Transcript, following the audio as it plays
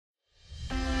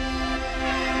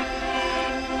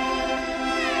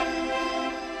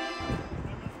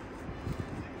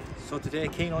So today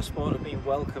KinoSport have been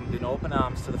welcomed in open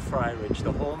arms to the Friarage,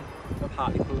 the home of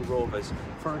Hartlepool Rovers,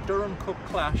 for a Durham Cup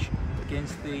clash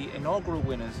against the inaugural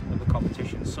winners of the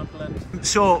competition, Sunderland.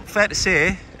 So fair to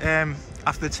say,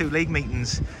 after the two league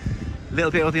meetings, a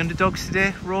little bit of the underdogs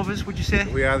today, Rovers, would you say?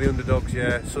 We are the underdogs,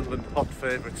 yeah. Sunderland hot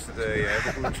favourites today,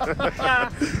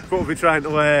 yeah. But we'll be trying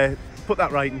to put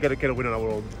that right and get a win on our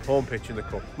own home pitch in the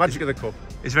cup. Magic of the cup.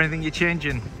 Is there anything you're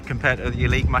changing compared to your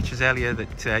league matches earlier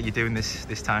that you're doing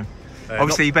this time?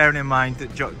 Obviously, bearing in mind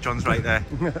that John's right there.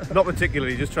 Not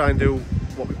particularly, just try and do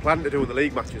what we plan to do in the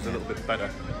league matches a little bit better.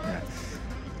 Yeah.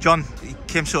 John, you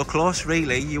came so close,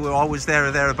 really. You were always there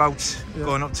or thereabouts,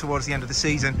 going up towards the end of the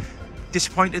season.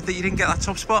 Disappointed that you didn't get that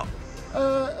top spot?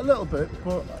 A little bit,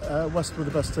 but West were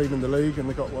the best team in the league and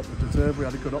they got what they deserved. We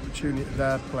had a good opportunity at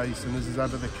their place, and as is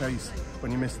ever the case,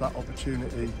 when you miss that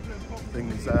opportunity,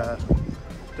 things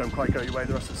don't quite go your way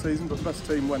the rest of the season. But the best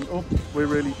team went up. We're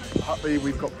really happy.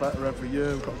 We've got better every year.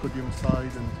 We've got a good young side,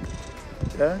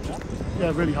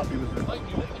 and really happy with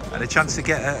it. And a chance to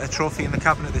get a trophy in the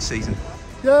cabinet this season?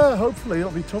 Yeah, hopefully.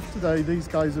 It'll be tough today. These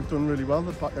guys have done really well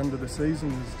at the back end of the season.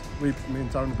 Me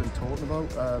and Darren have been talking about.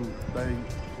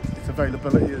 Its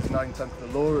availability is 9/10 of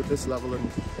the law at this level, and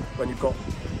when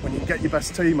you get your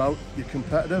best team out, you're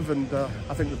competitive, and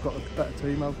I think we've got a better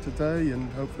team out today, and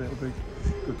hopefully it'll be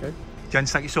a good game.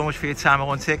 Gents, thank you so much for your time. I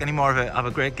won't take any more of it. Have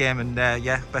a great game, and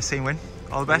best team win.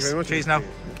 All the best. Cheers now.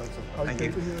 Thank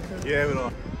you. Yeah, we're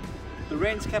on. The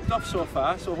rain's kept off so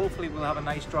far, so hopefully we'll have a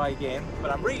nice dry game,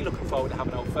 but I'm really looking forward to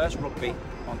having our first rugby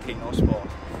on KinoSport.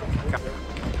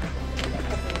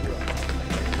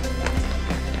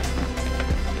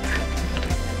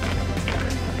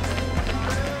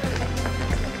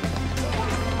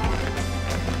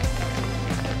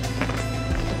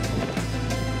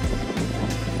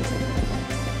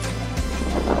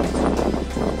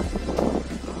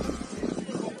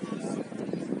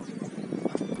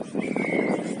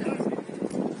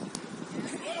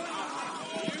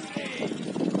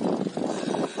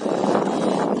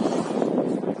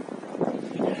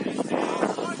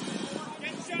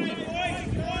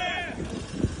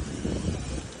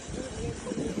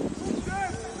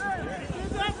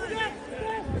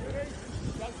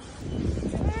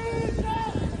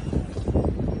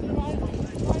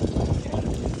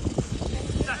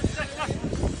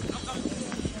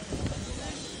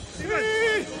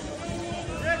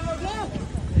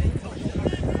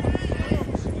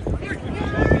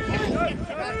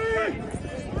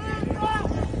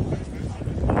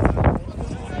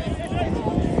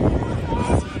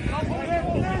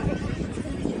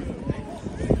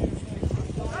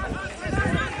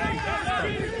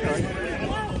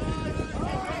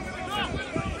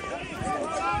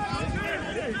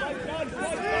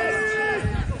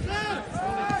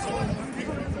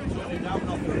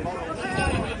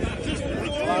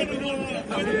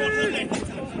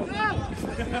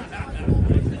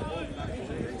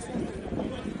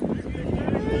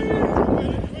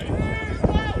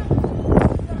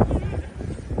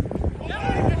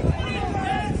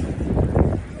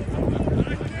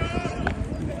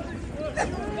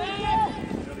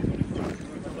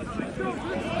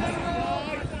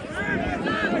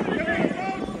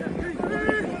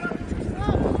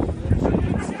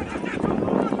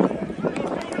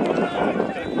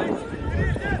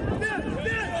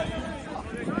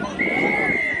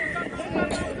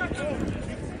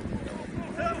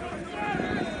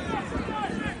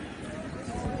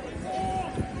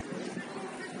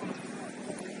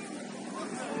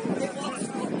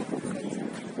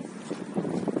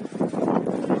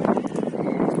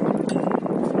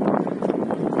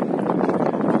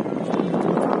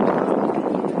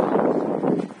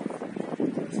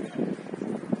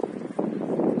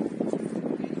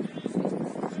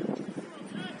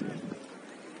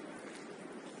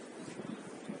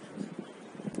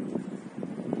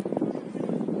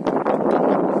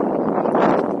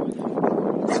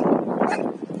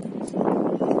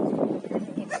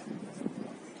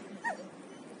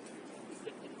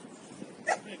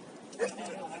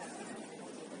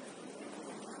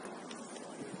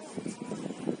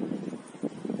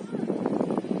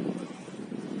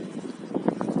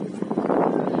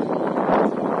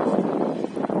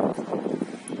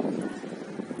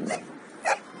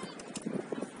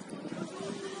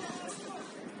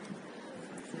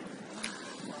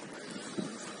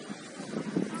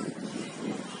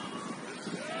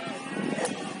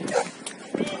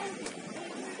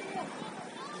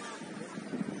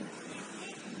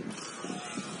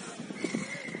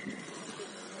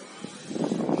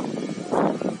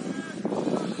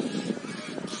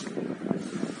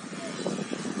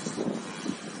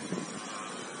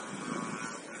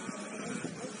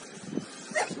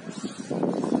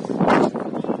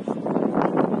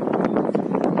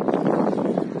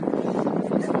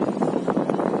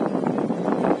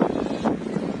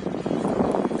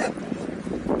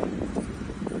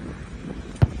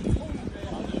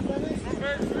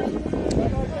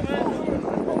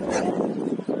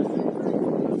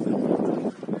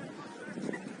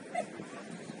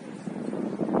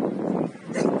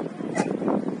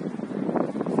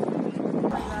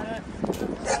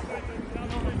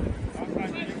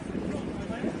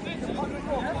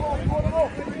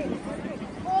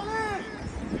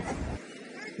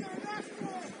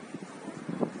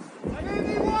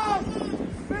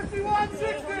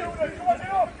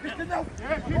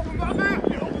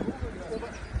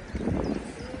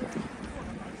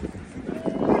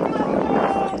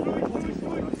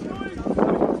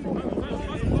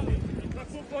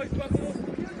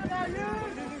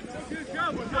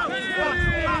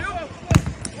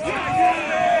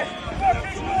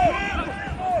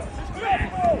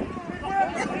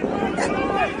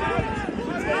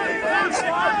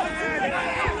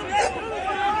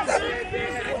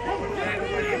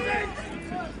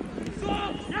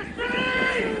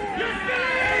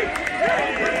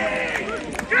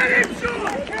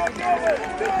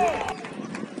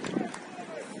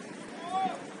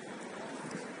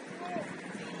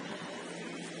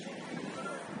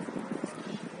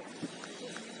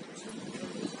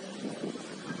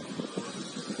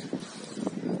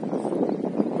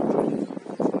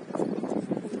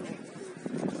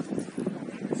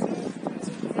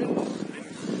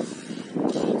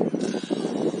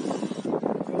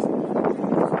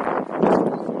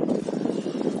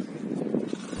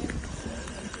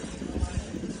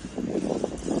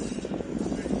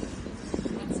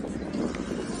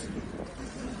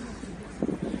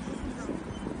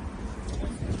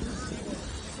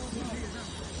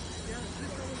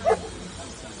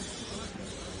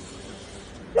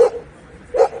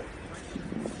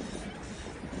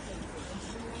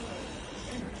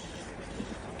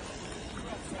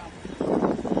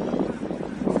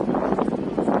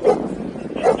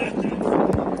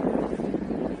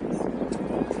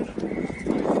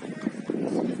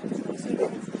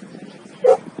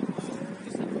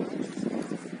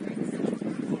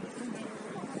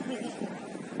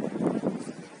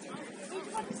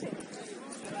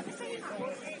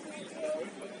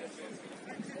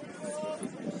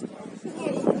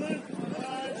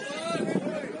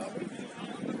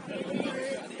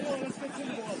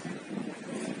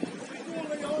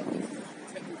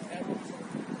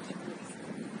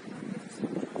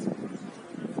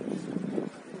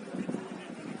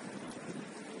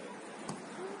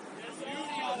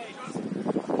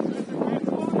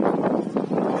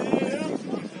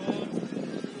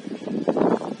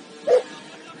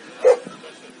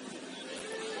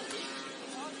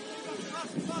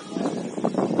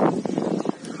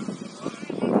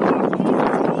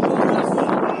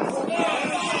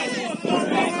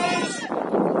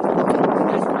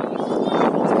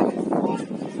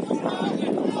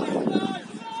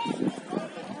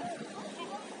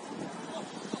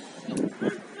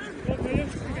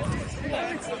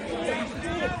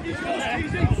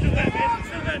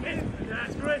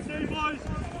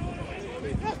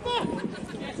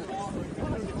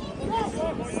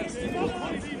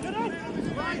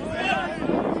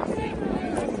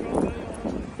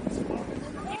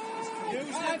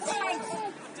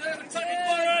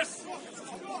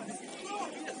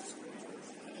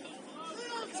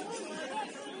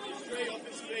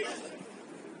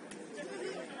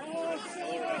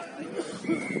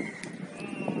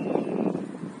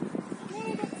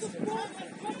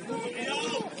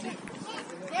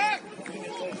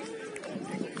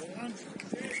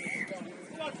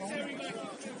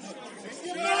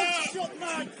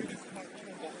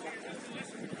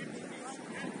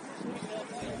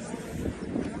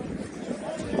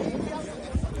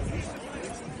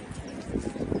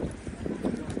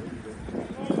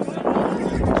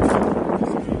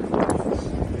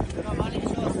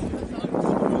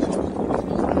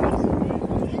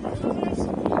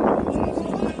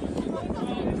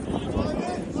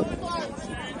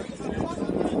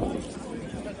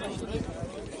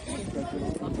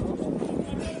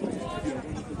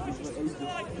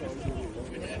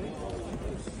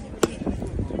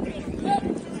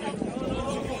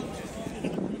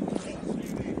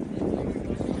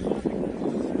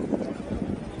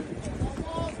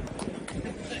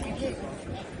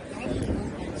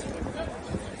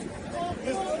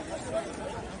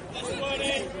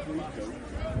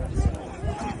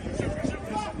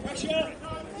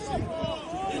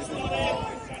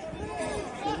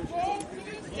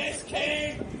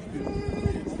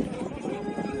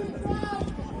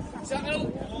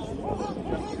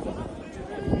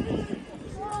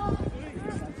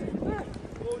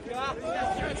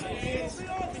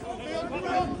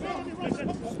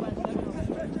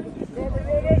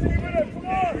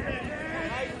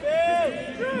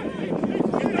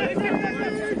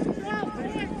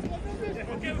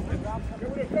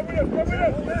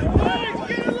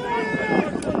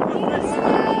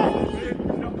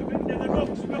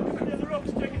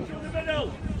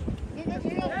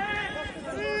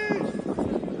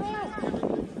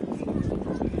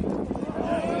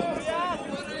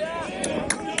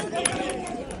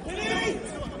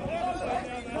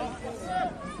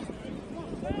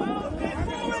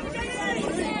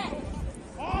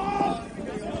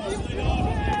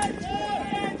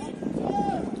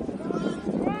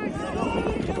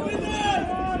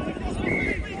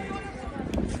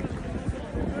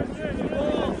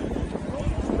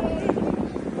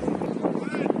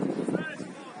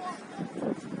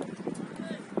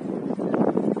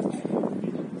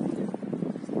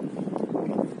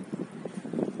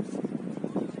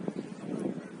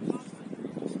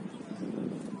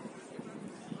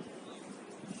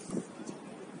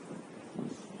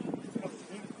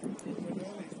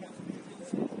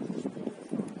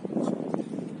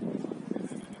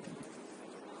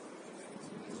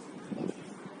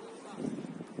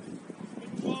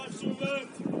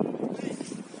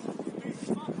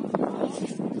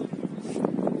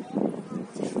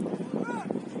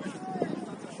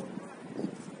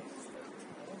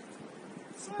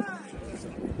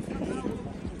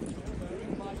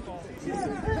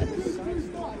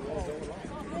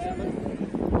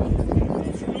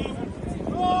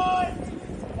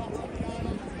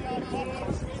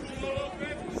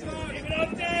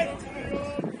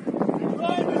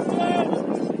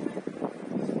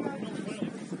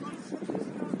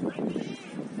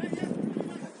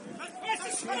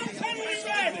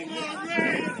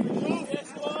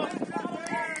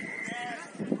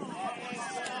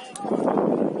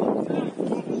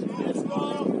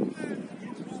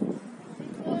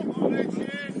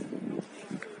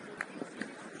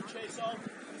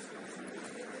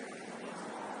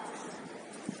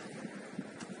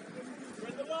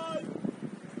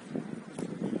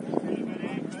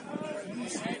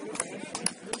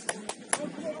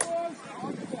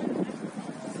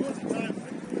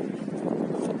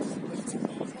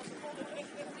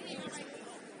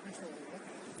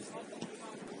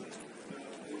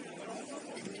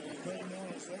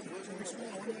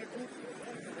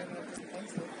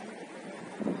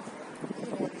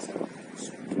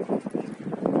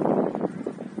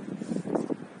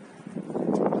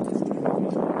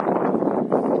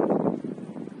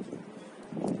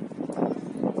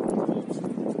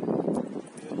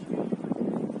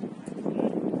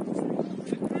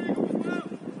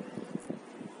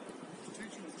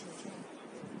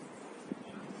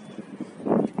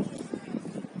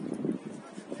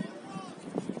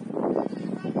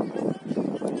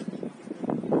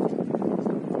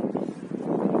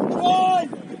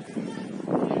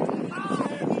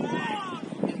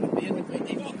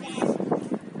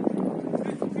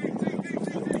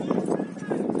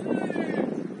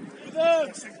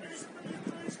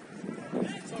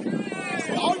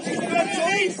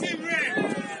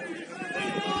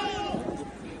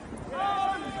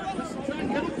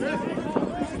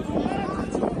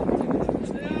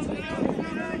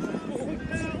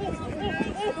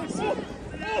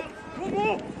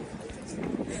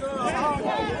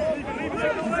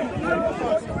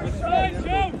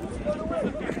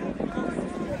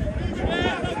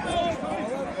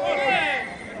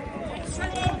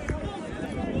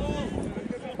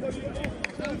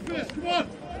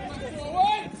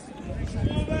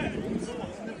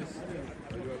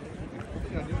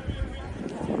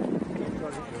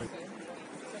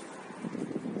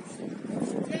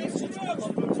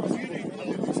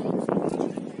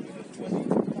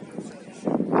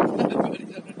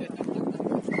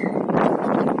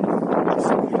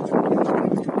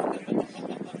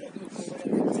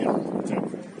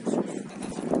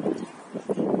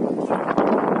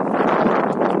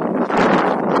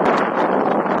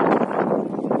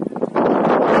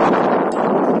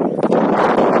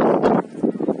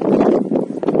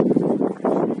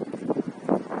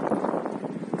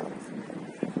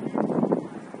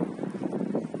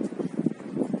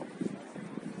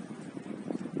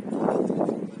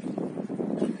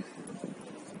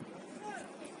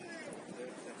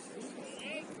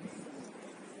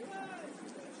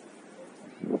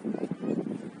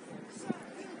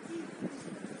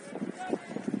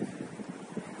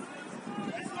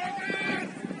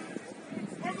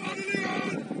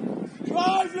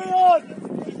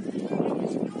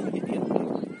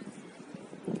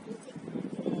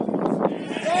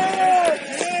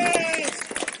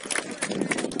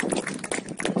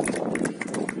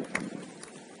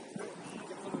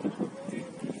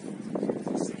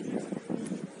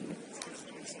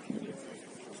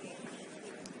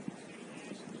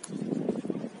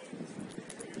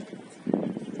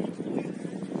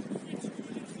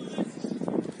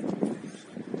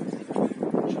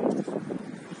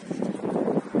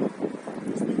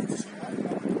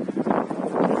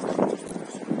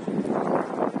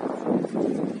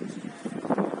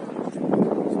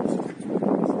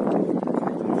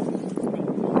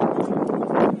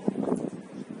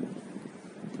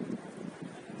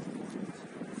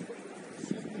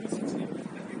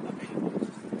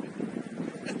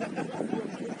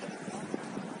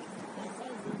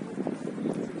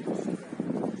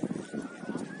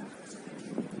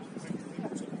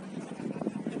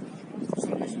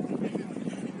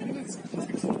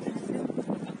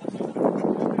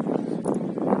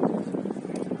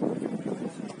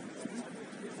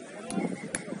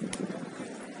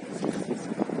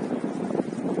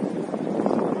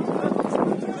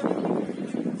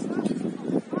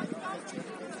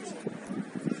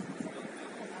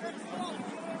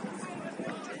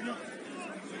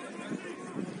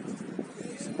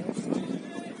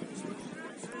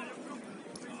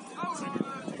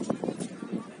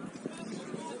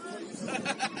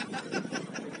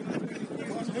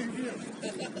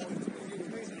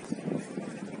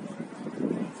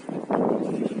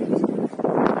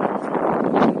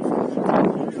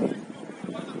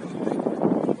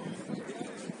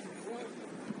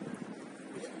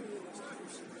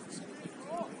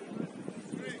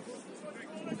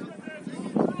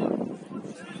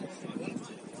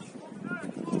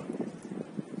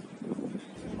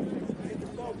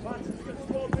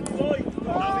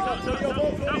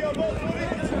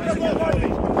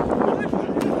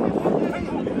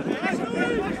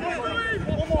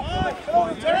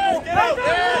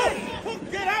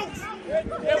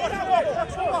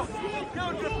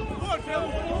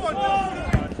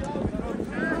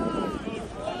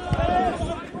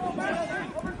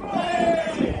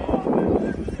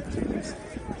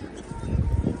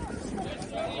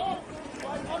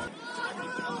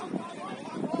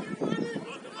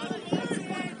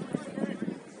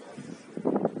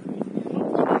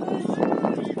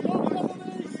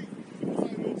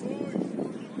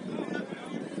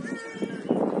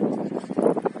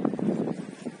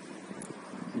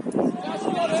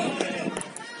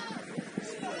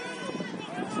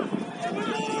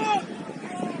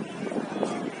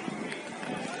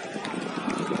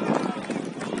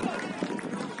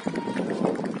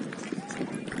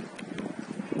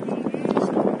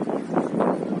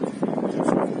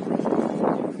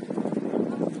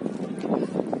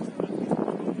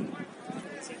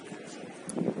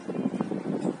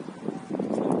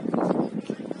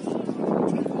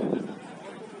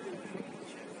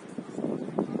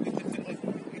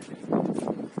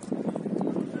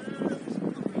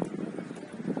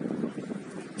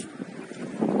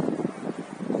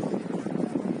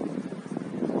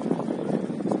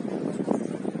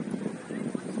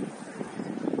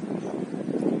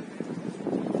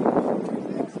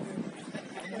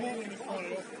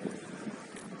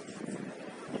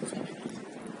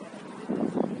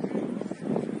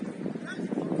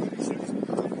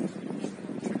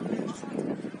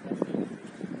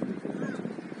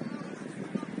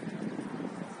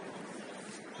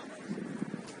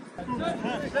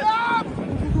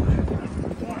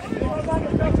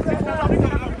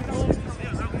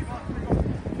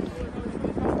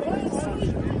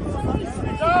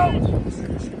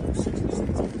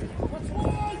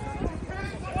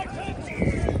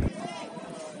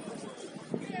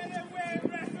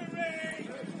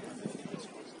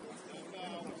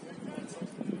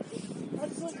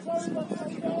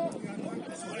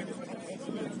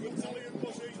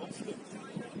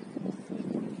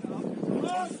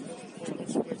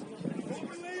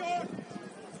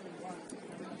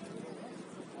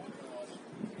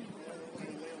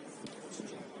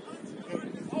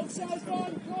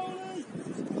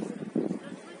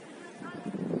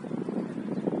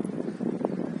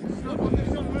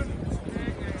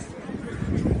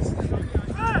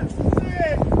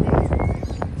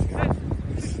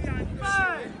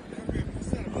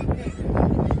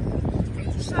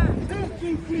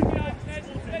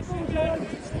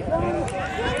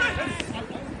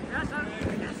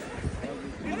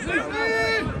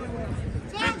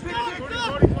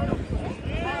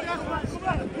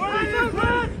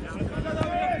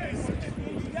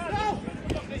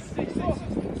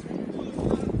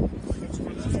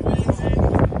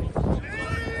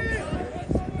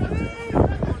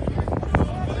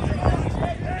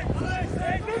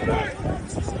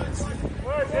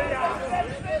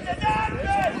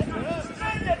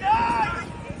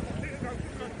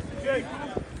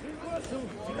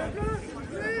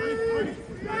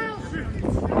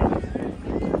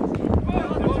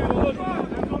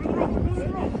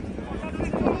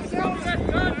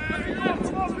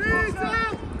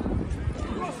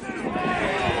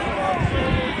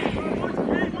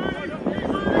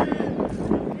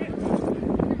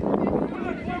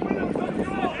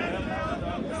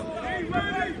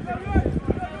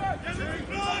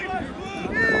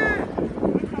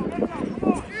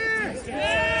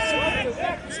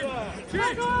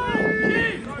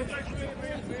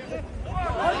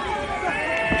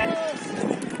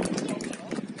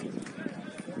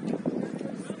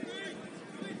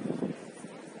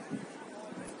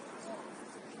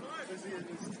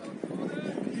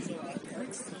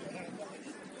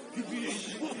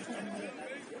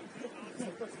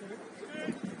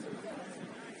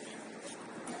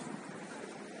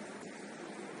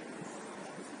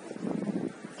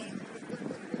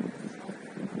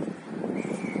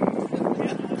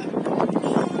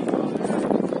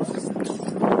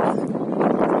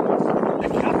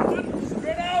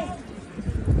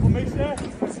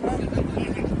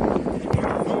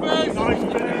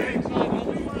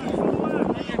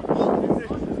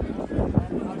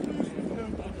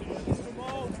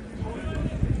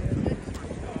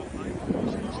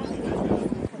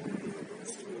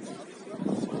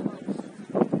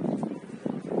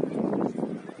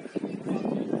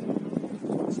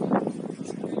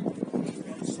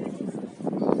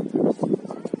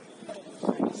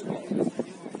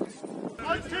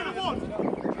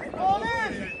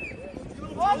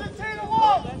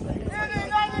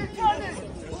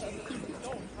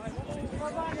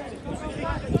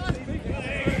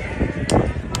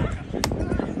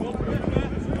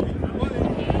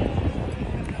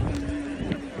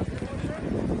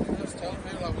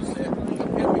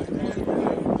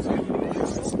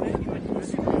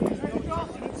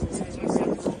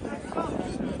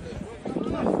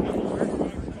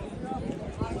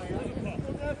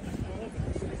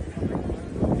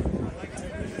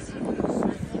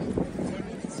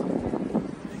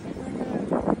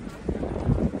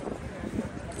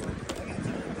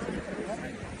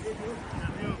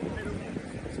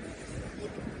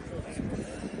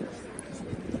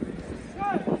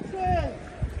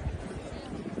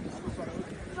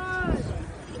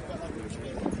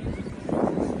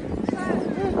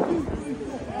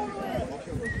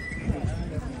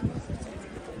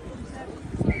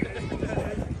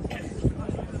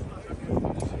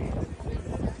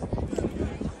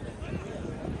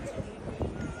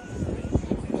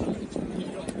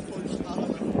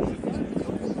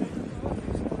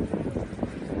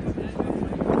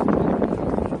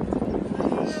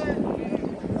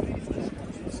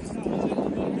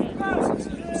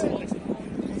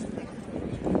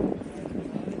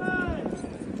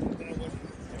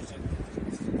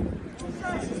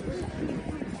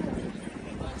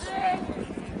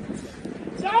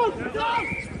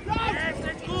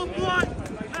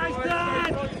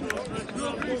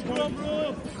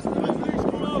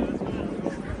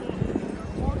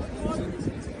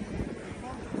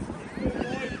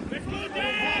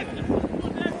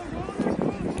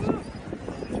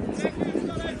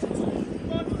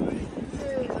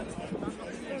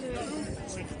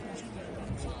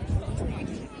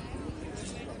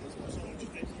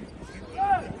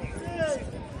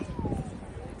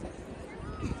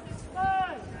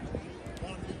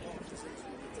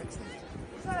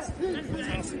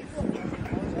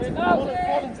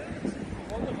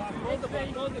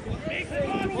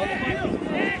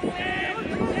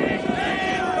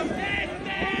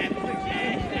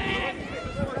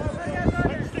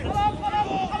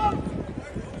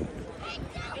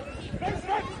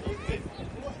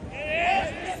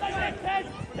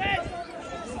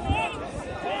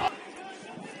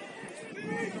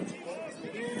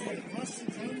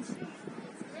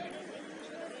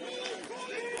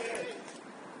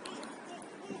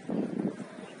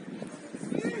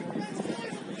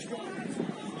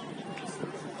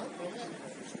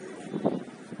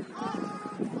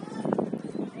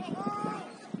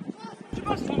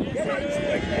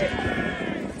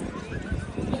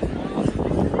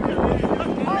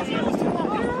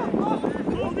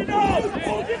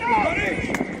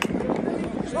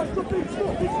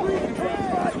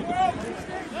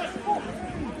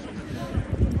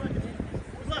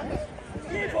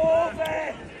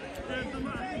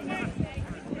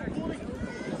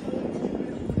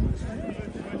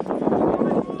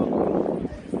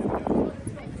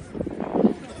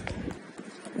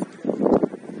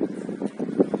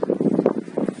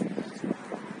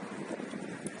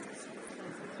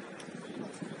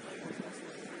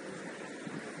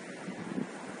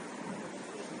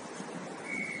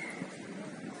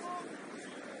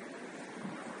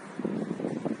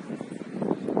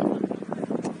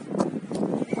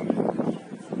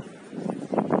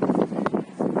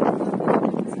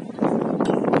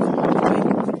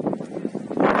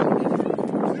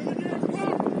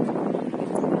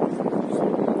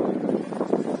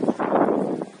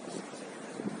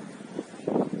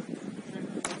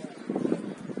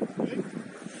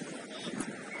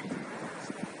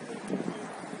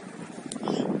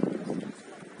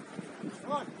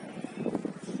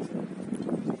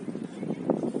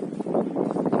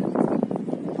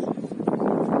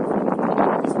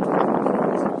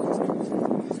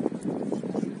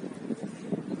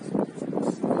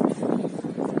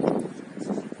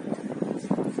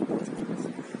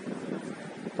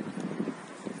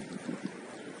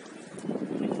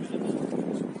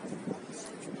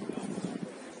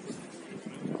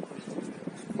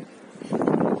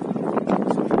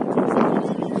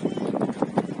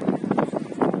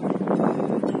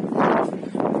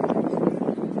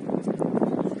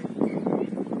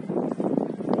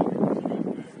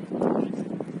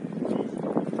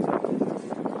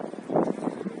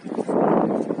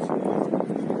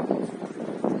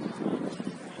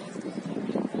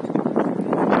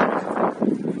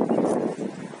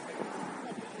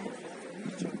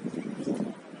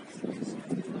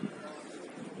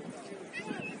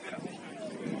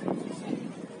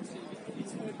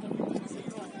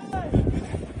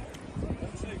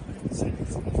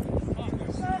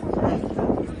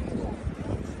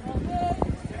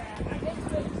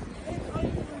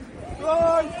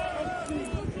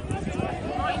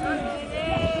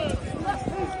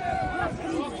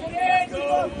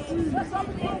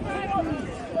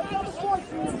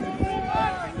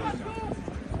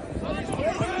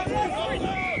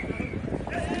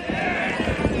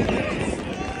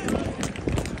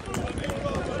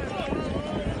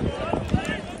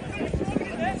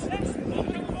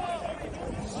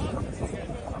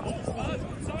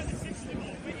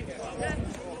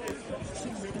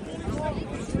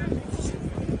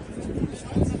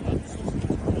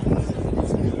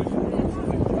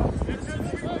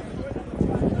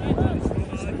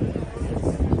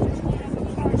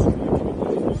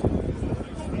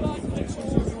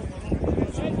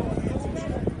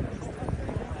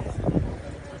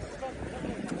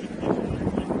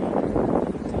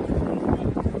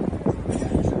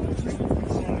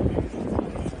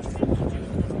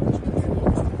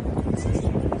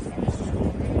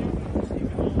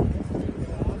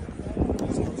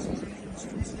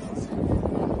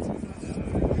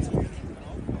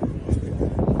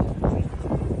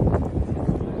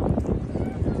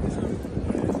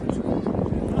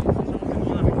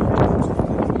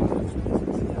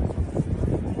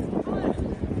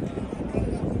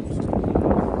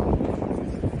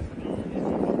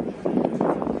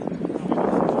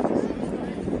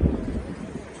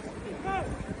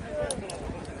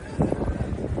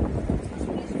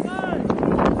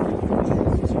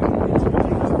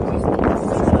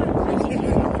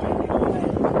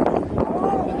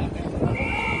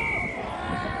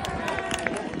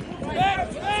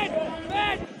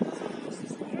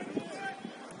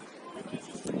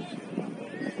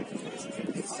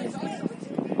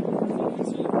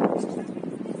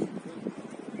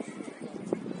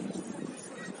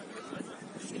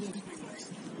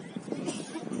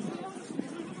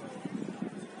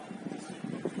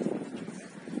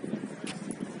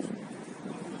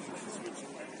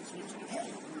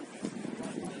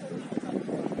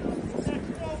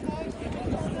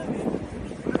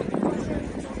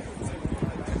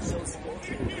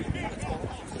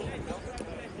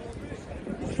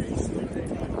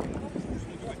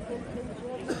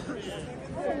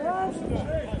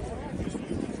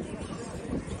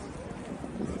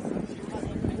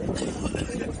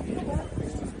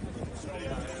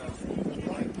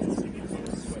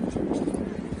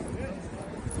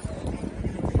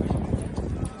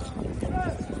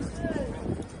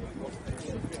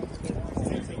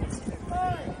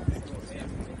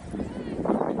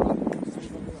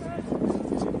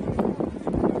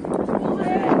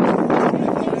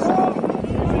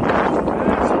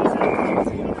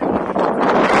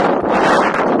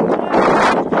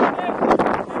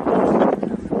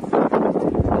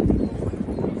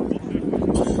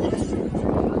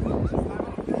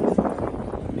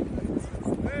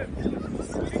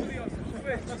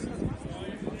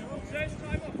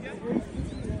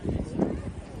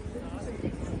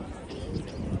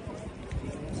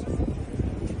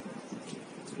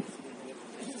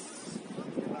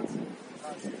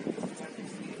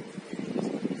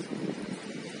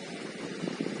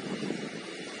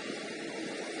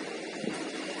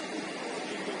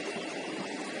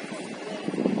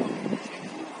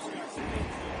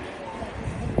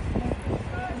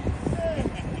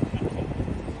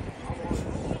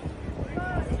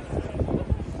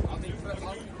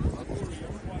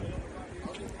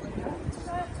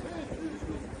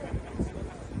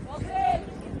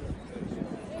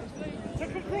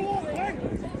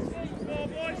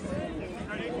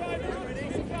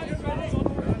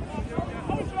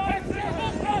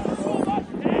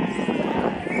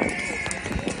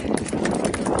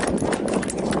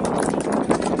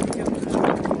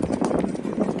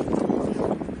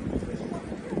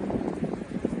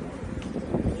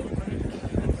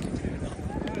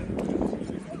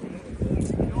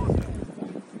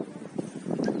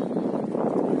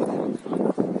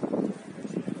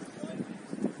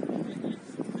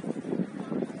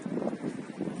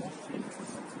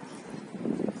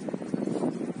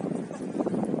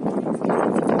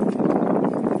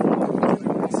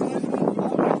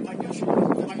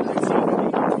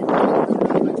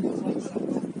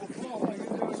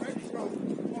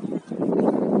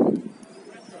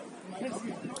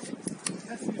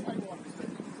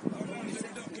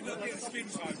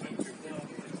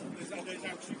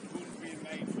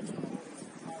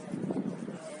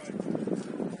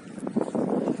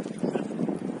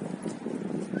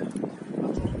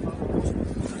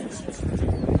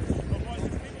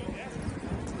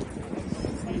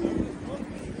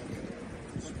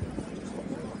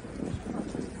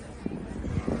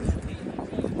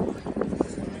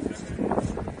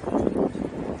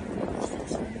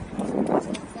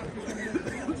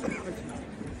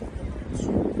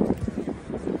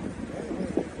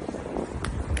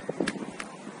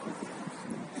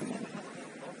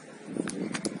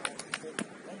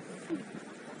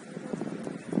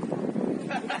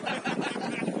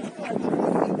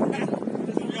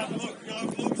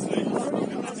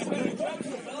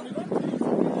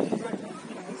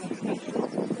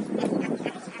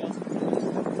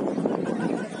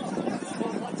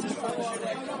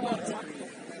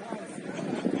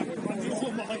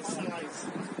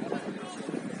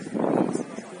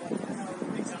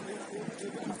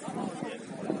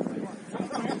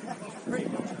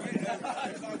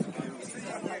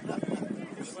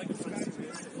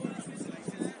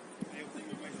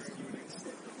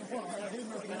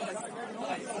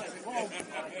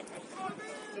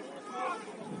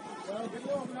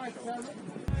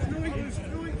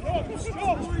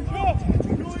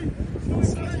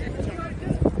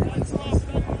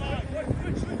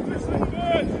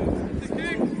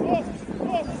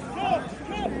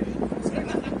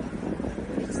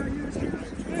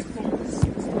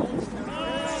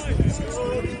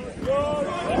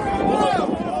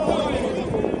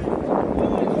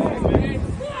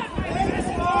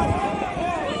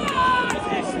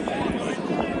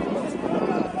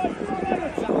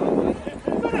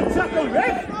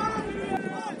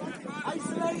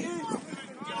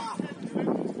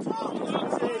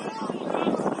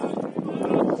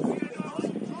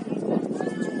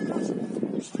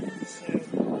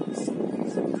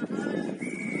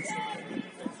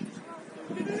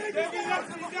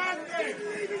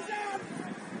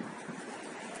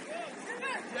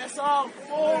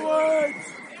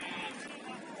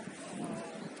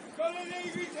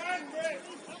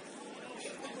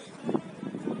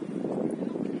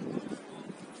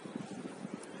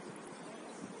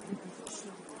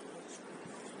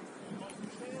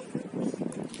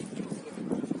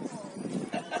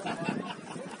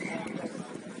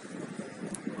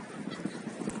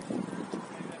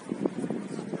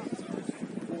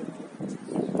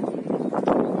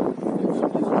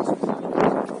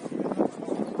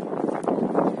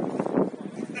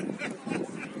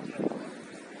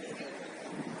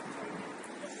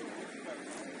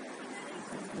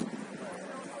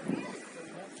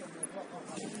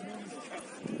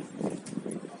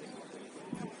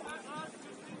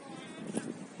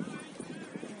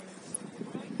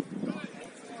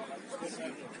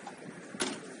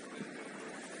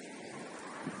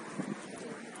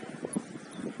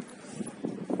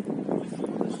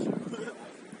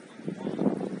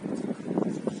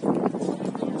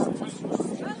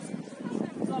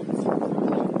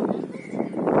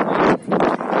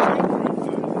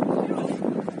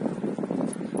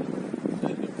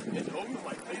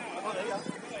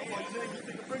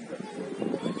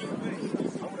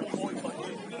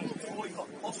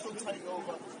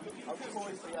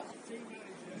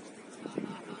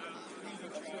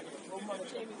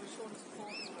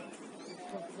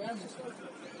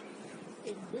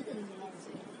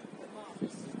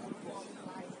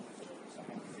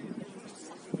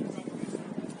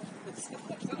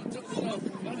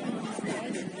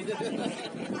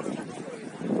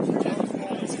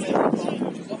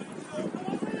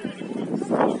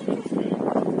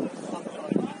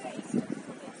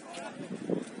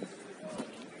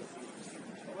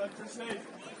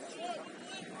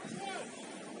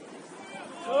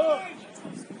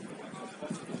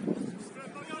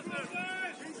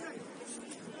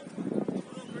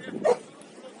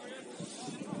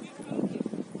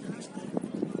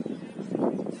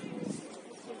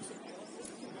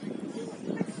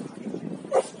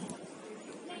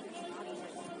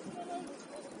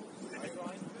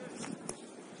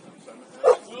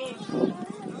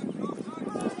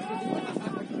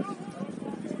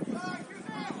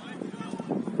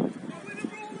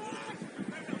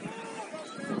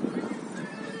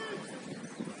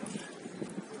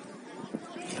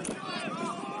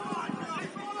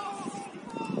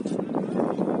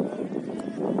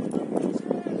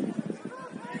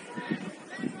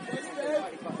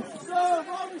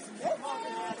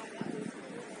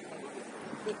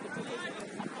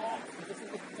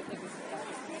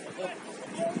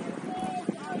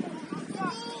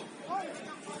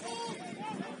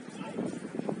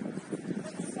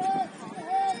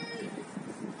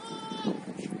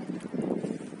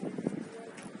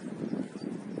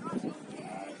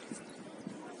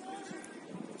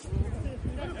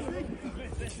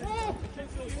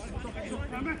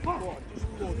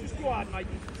 Just go on, Mikey.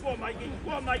 Go on, Mikey.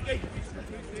 Go on, Mikey.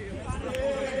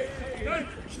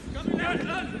 Coming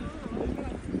down,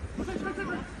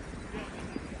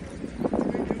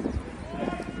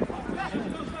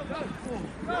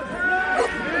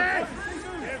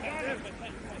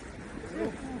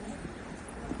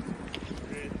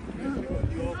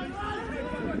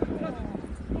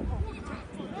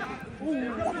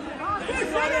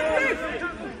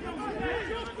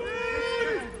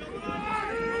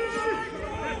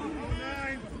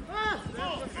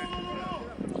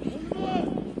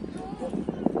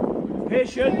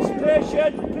 Patience,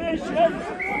 patience, patience.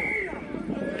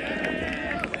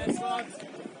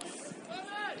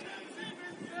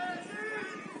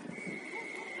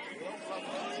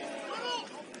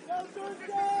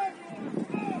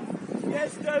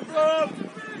 Yes, Durham.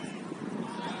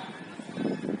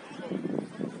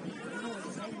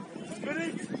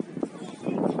 Spirit.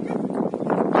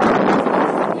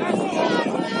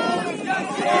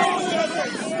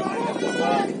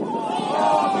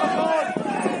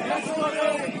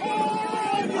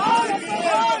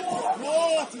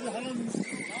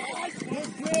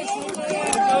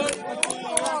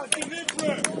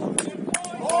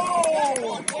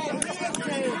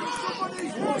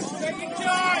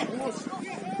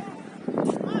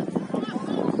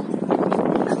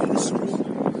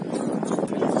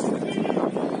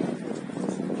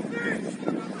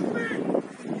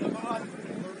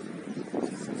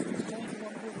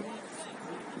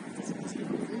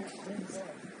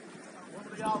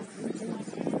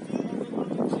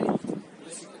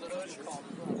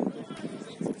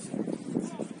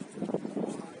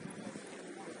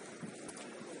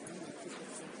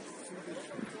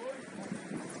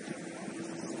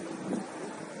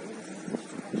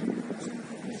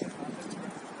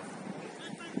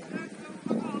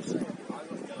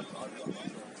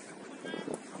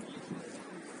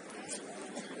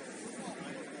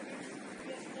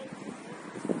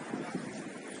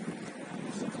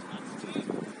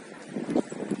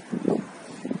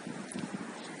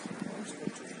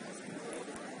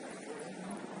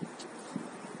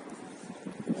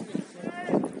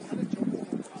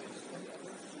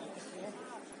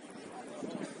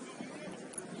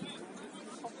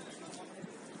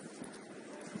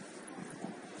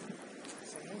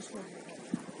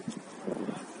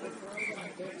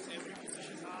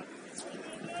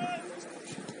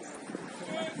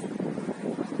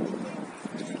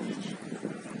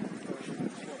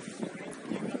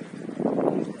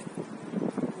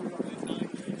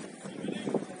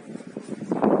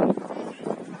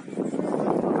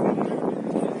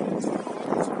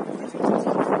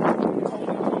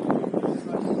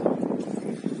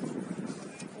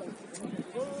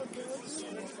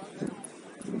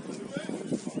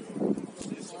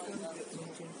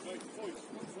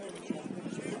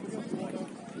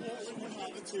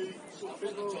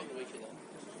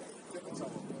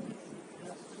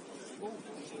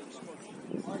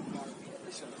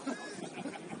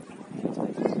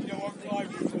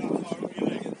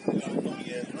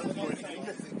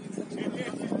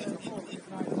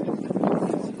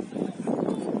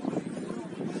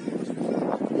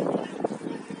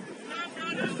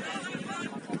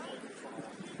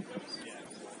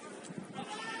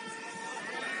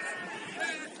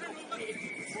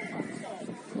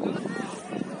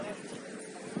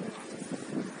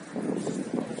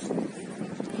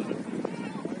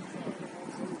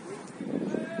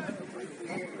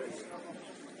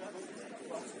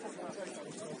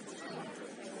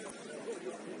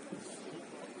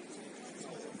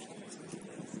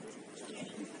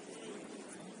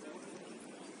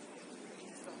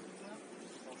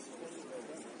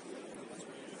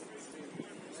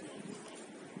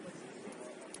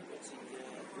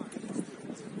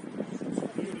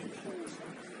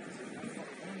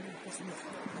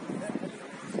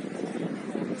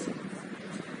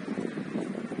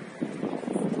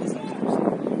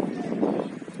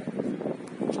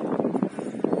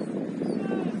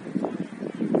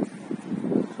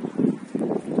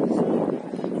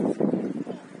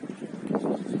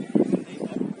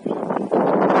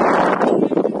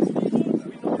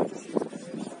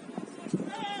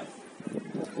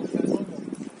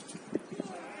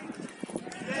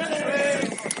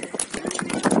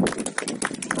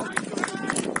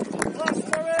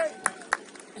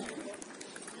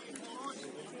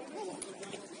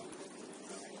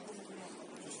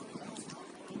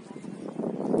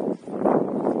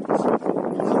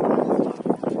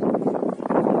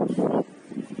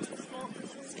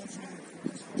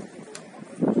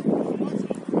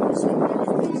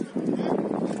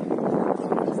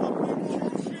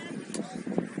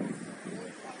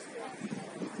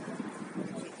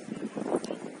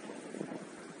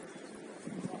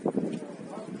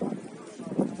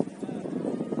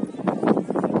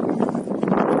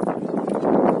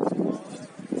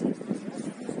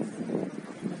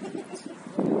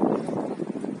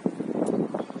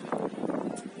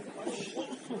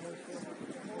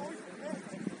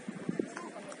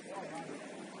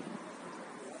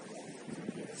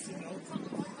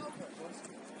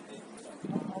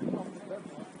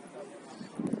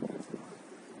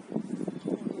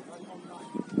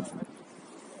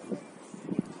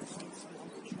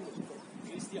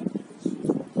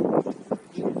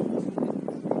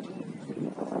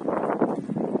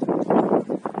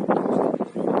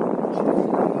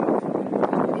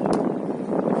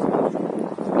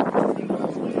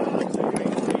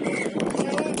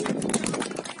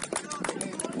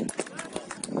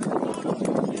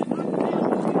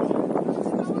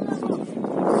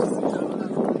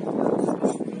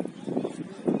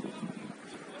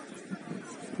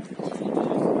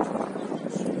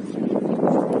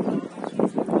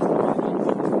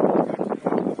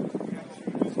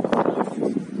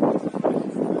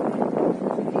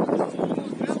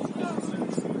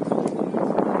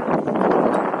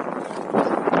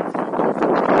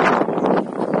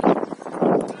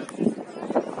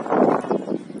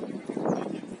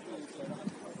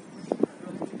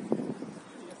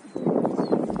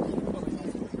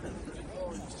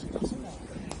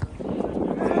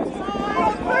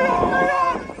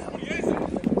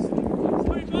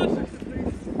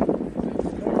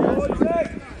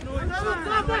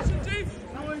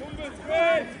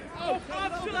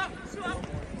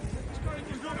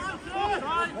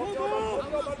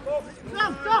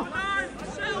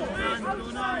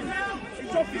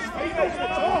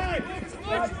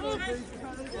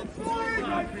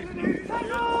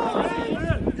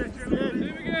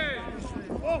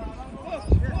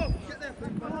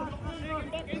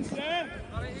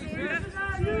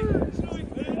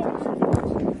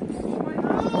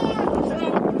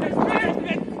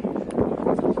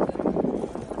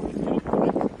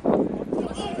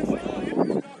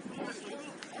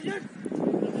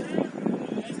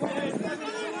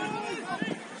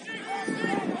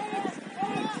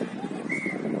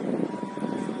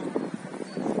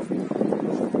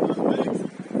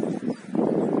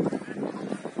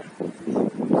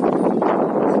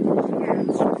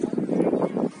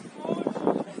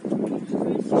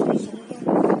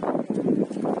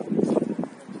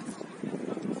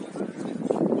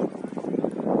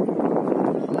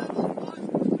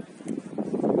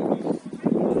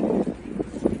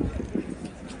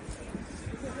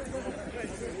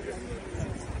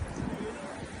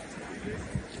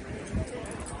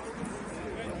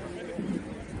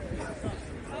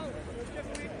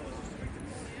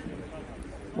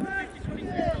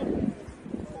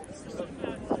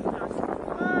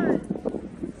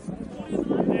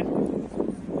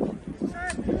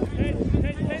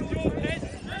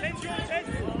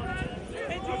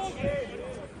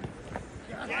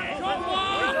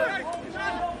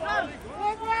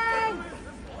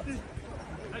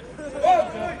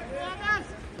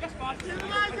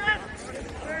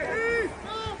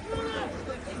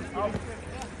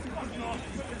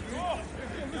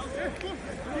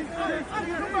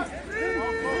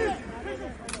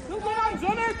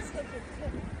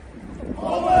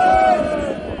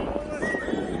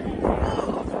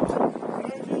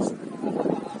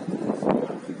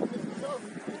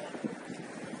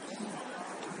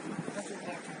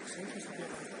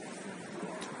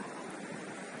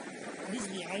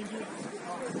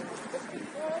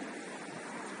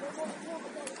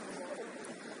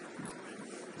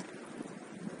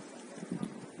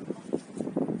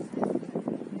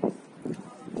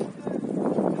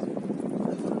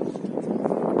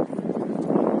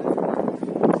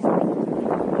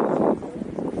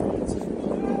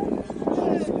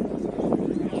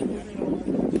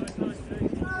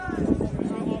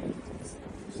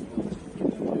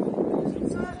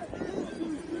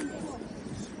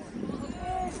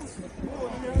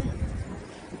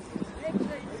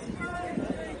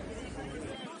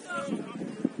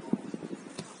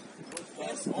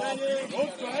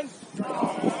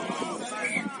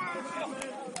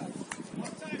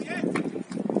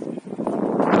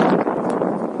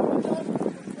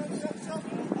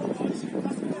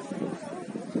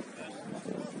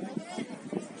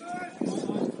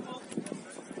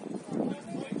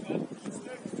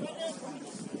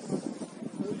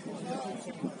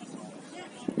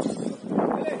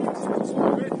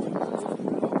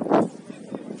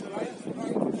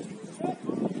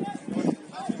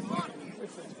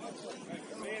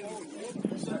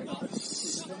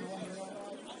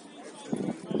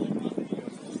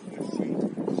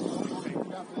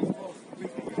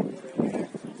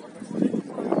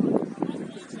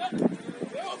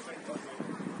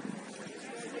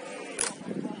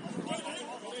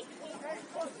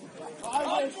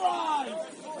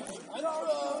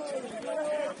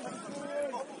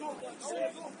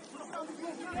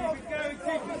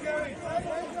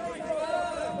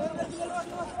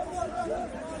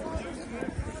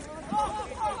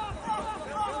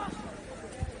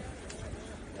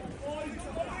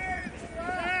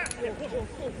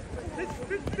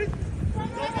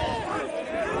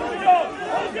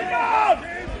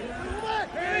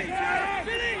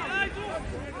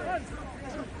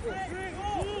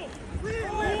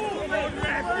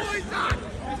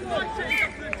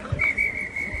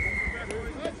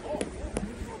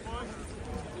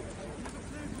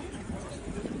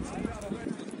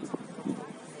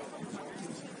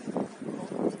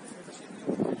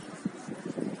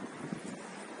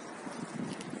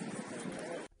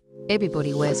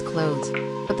 Everybody wears clothes,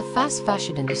 but the fast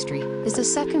fashion industry is the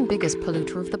second biggest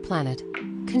polluter of the planet.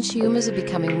 Consumers are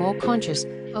becoming more conscious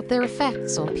of their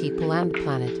effects on people and the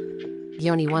planet. The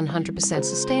only 100%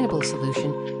 sustainable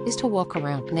solution is to walk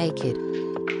around naked.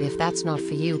 If that's not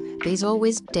for you, there's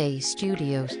always Day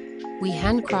Studios. We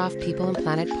handcraft people and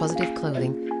planet positive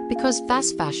clothing because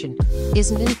fast fashion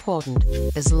isn't important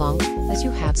as long as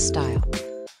you have style.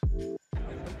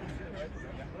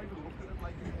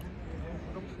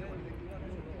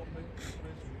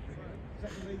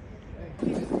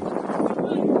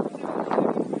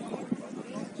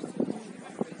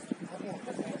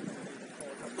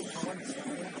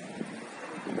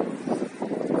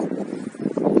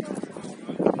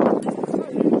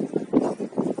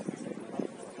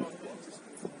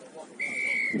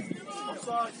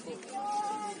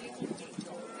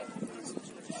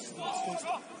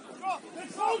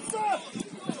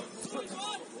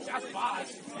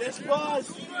 Yes,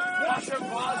 boss. Yes,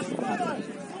 boss.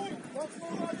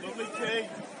 Lovely king.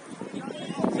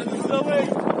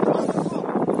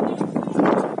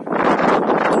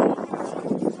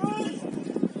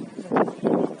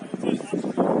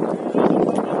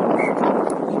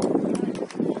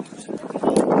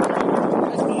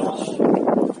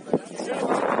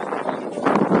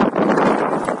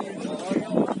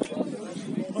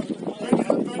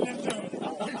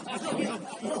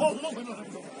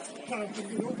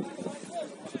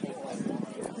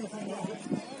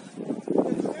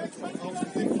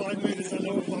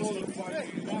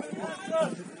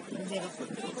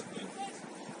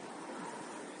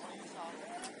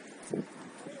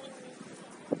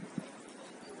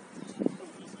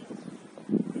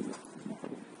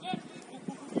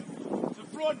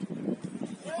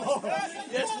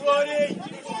 Yes, Roddy!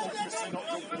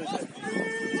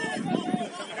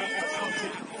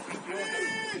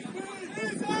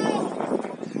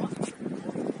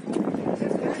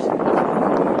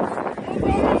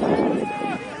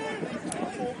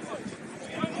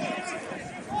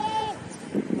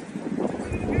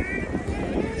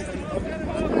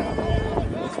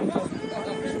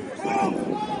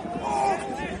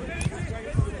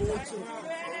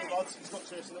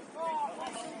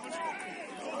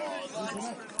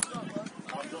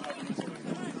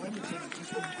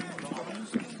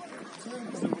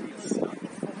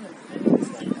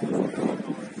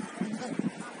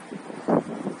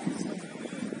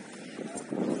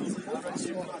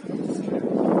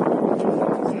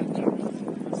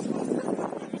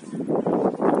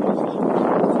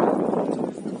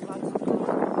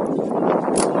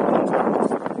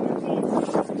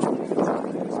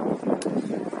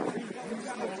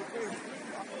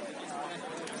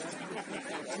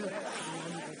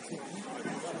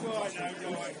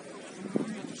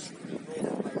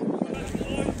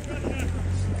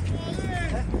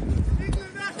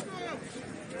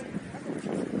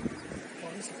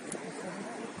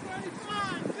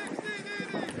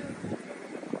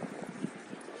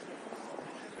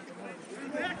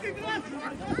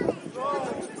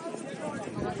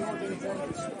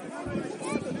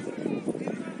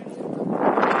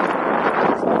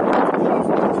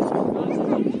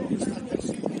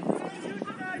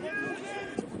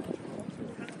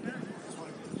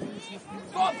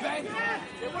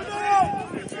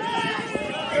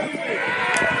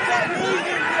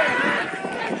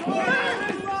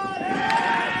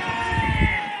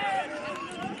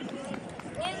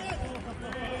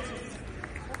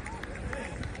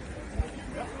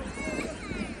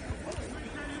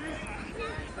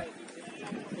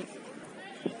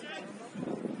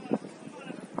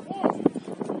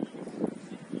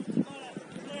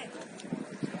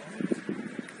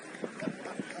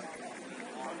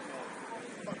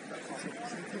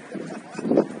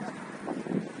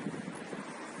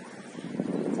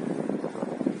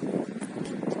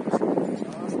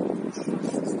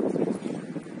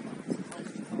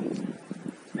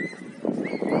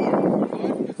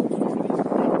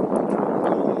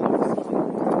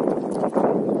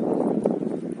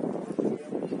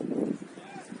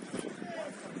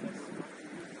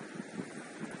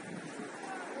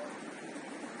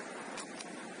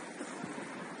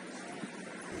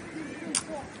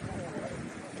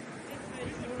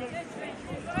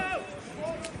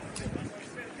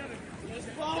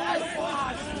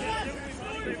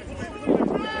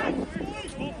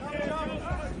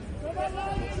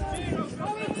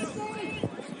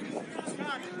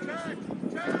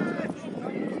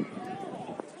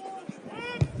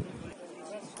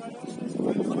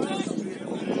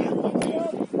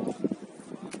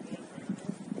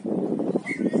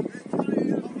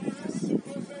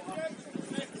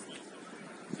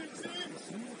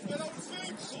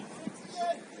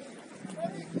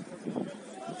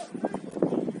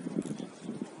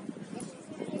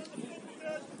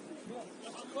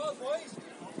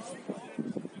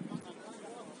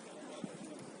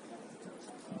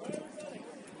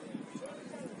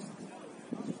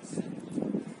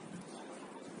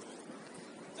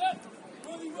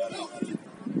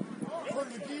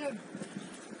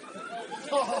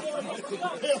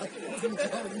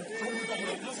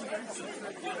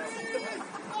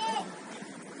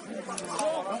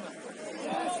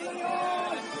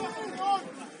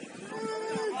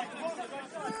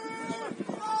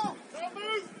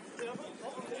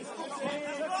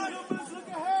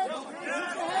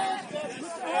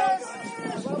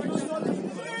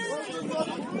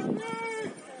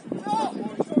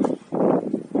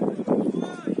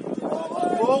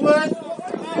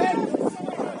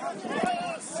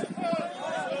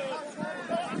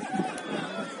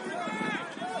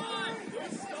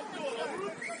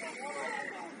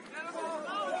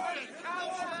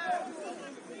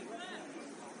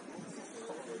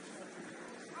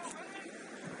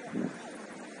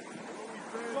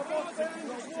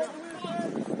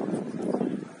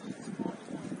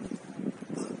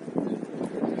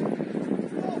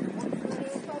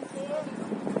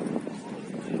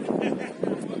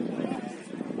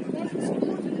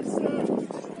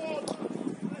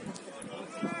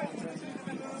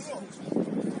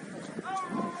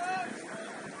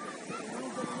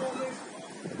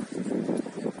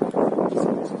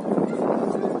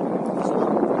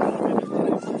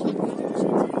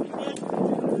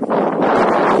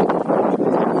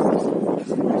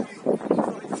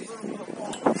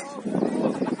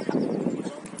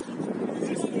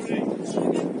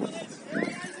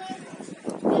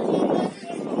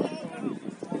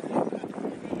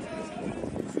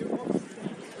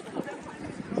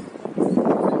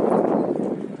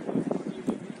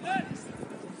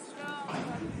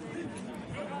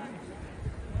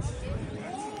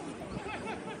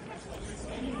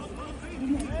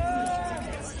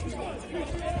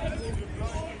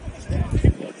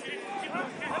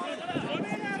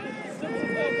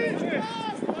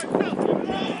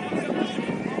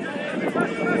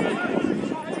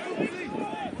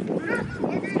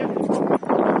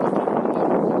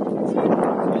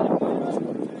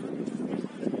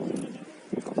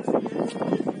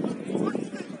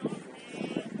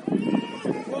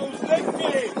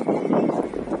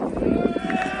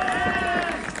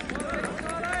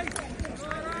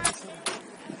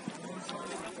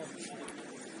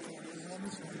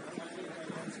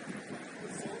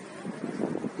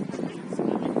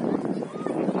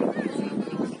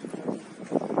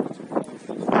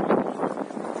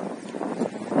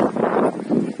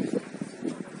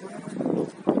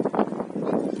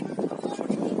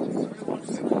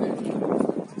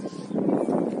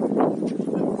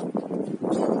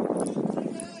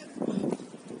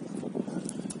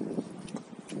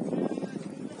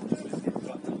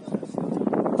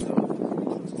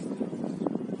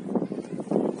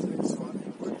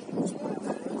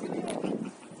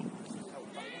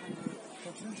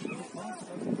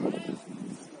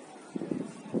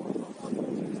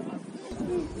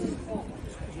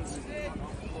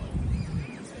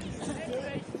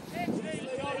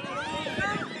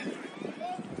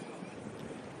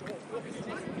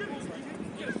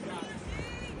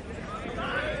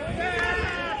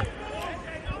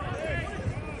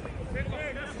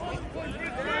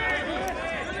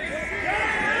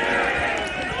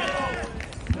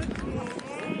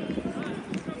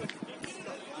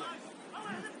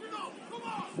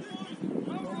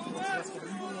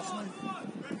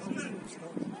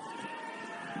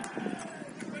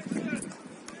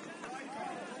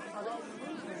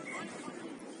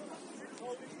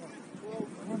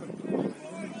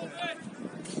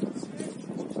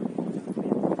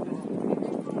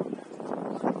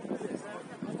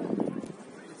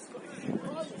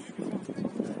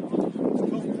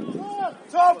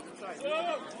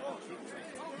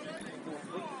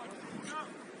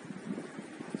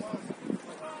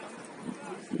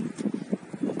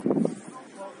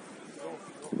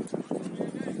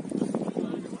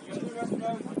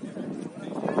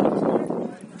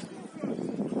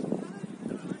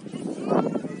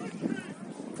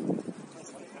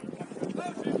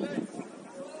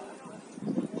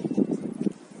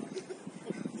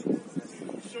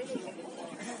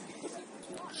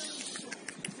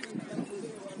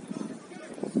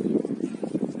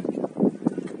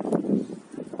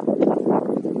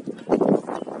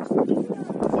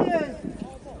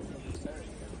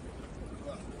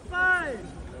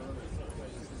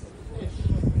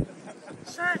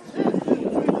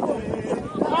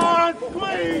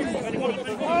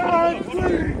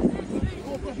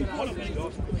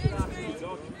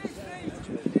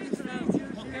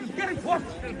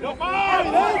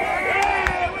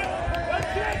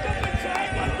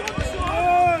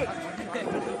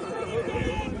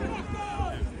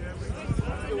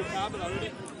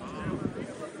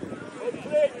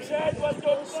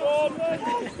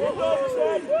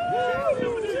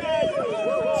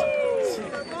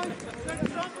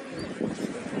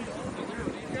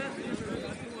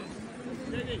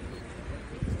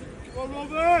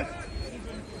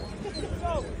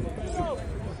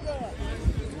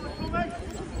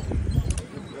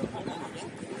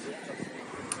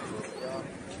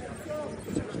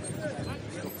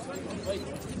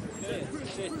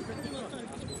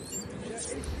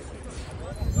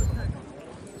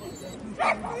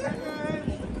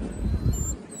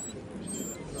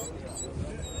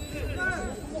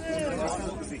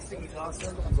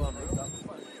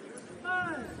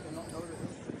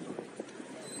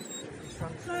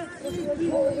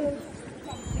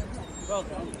 Well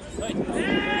done.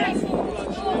 Hey.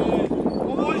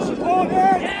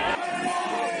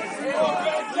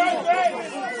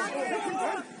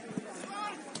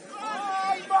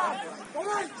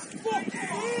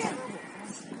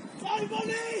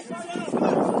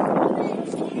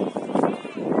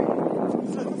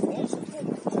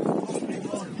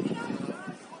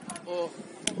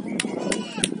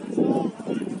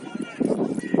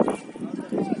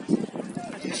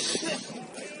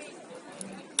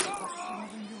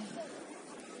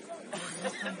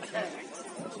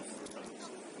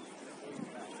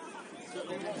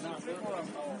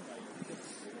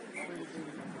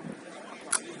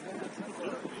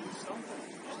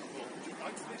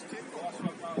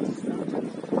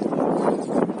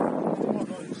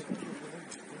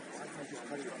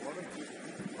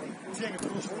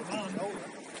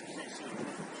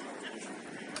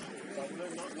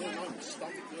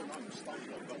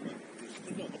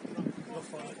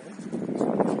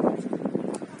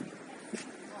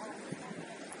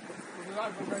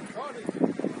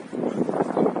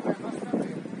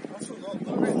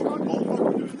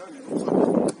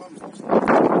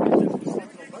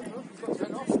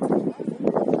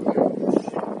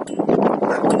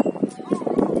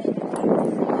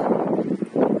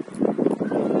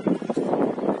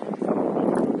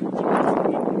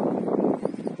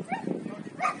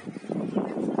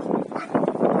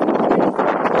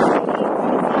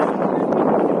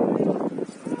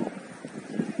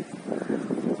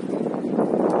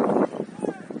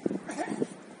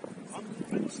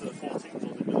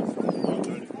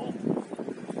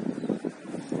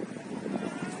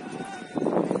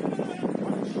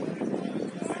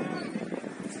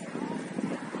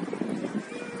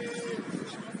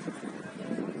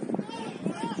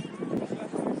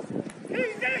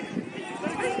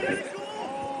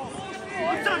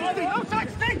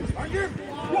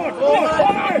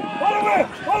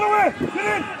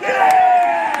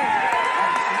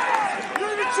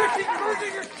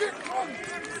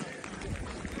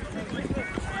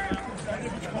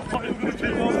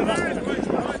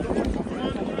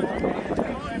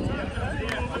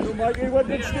 Mikey, what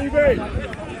did Stevie?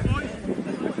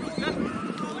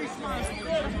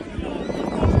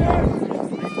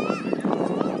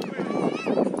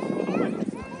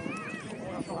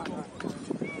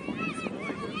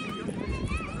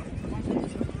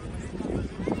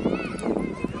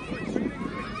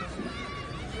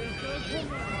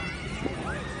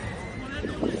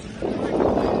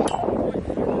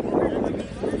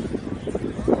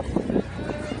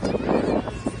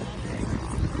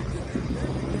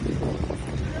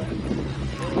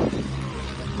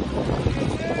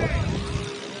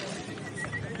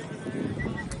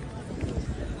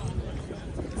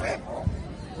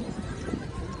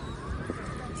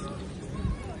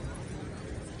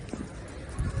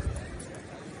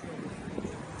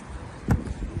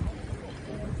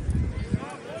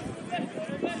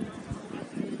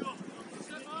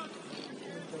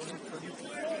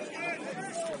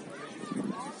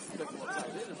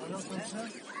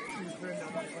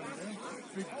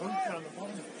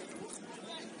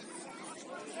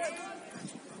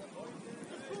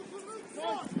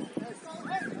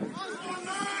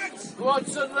 Go on,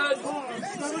 Sunderland!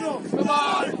 Come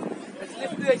on! Let's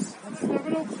lift this! Let's lift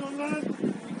it up, Sunderland!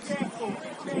 Be careful, be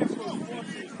careful!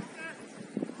 Watch it!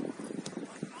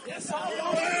 Yes,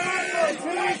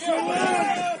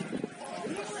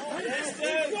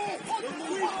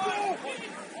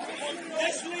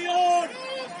 yes, Leon!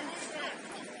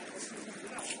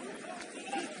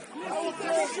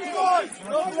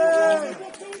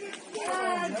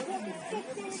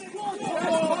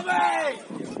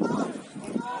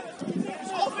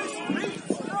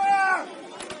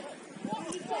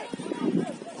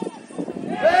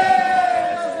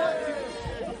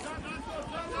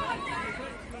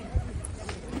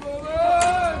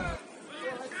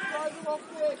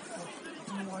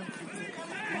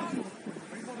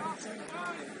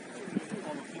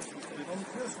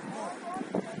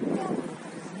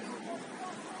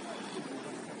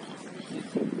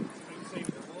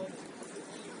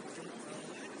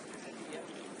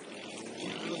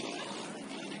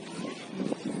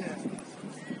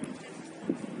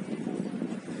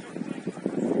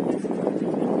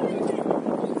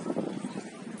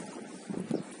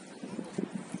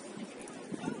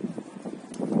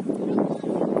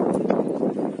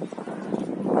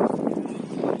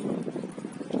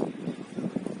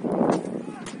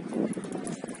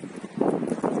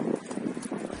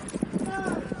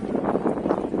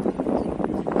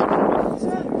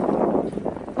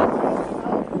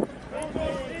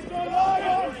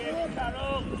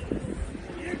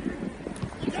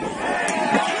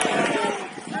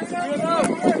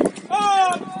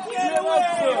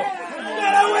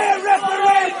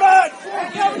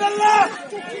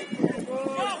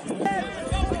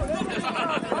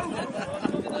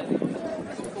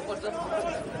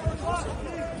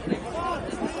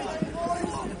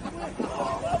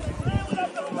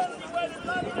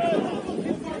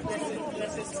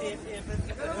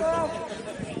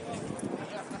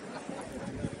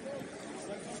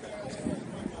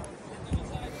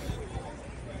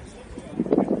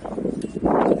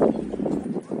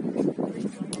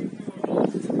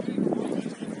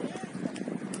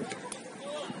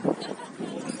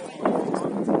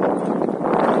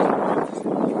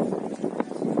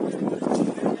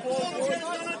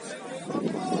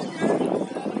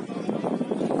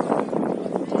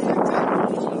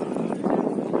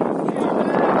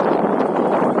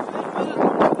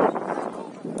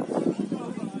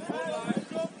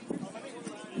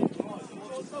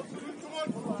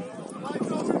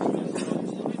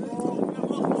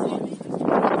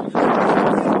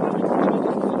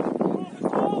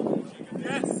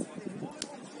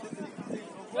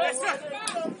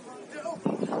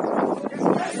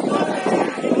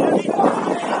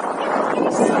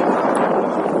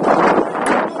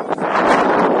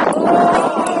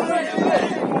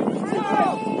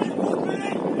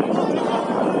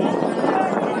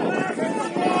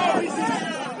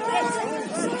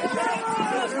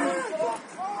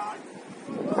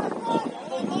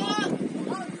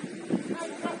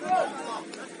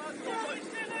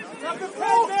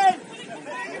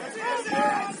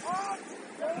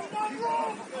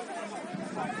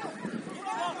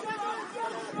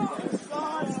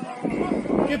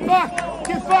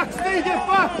 get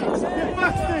back! Get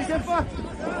back, Steve, get back!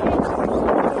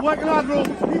 Keep working hard,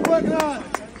 Rovers, keep working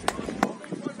hard!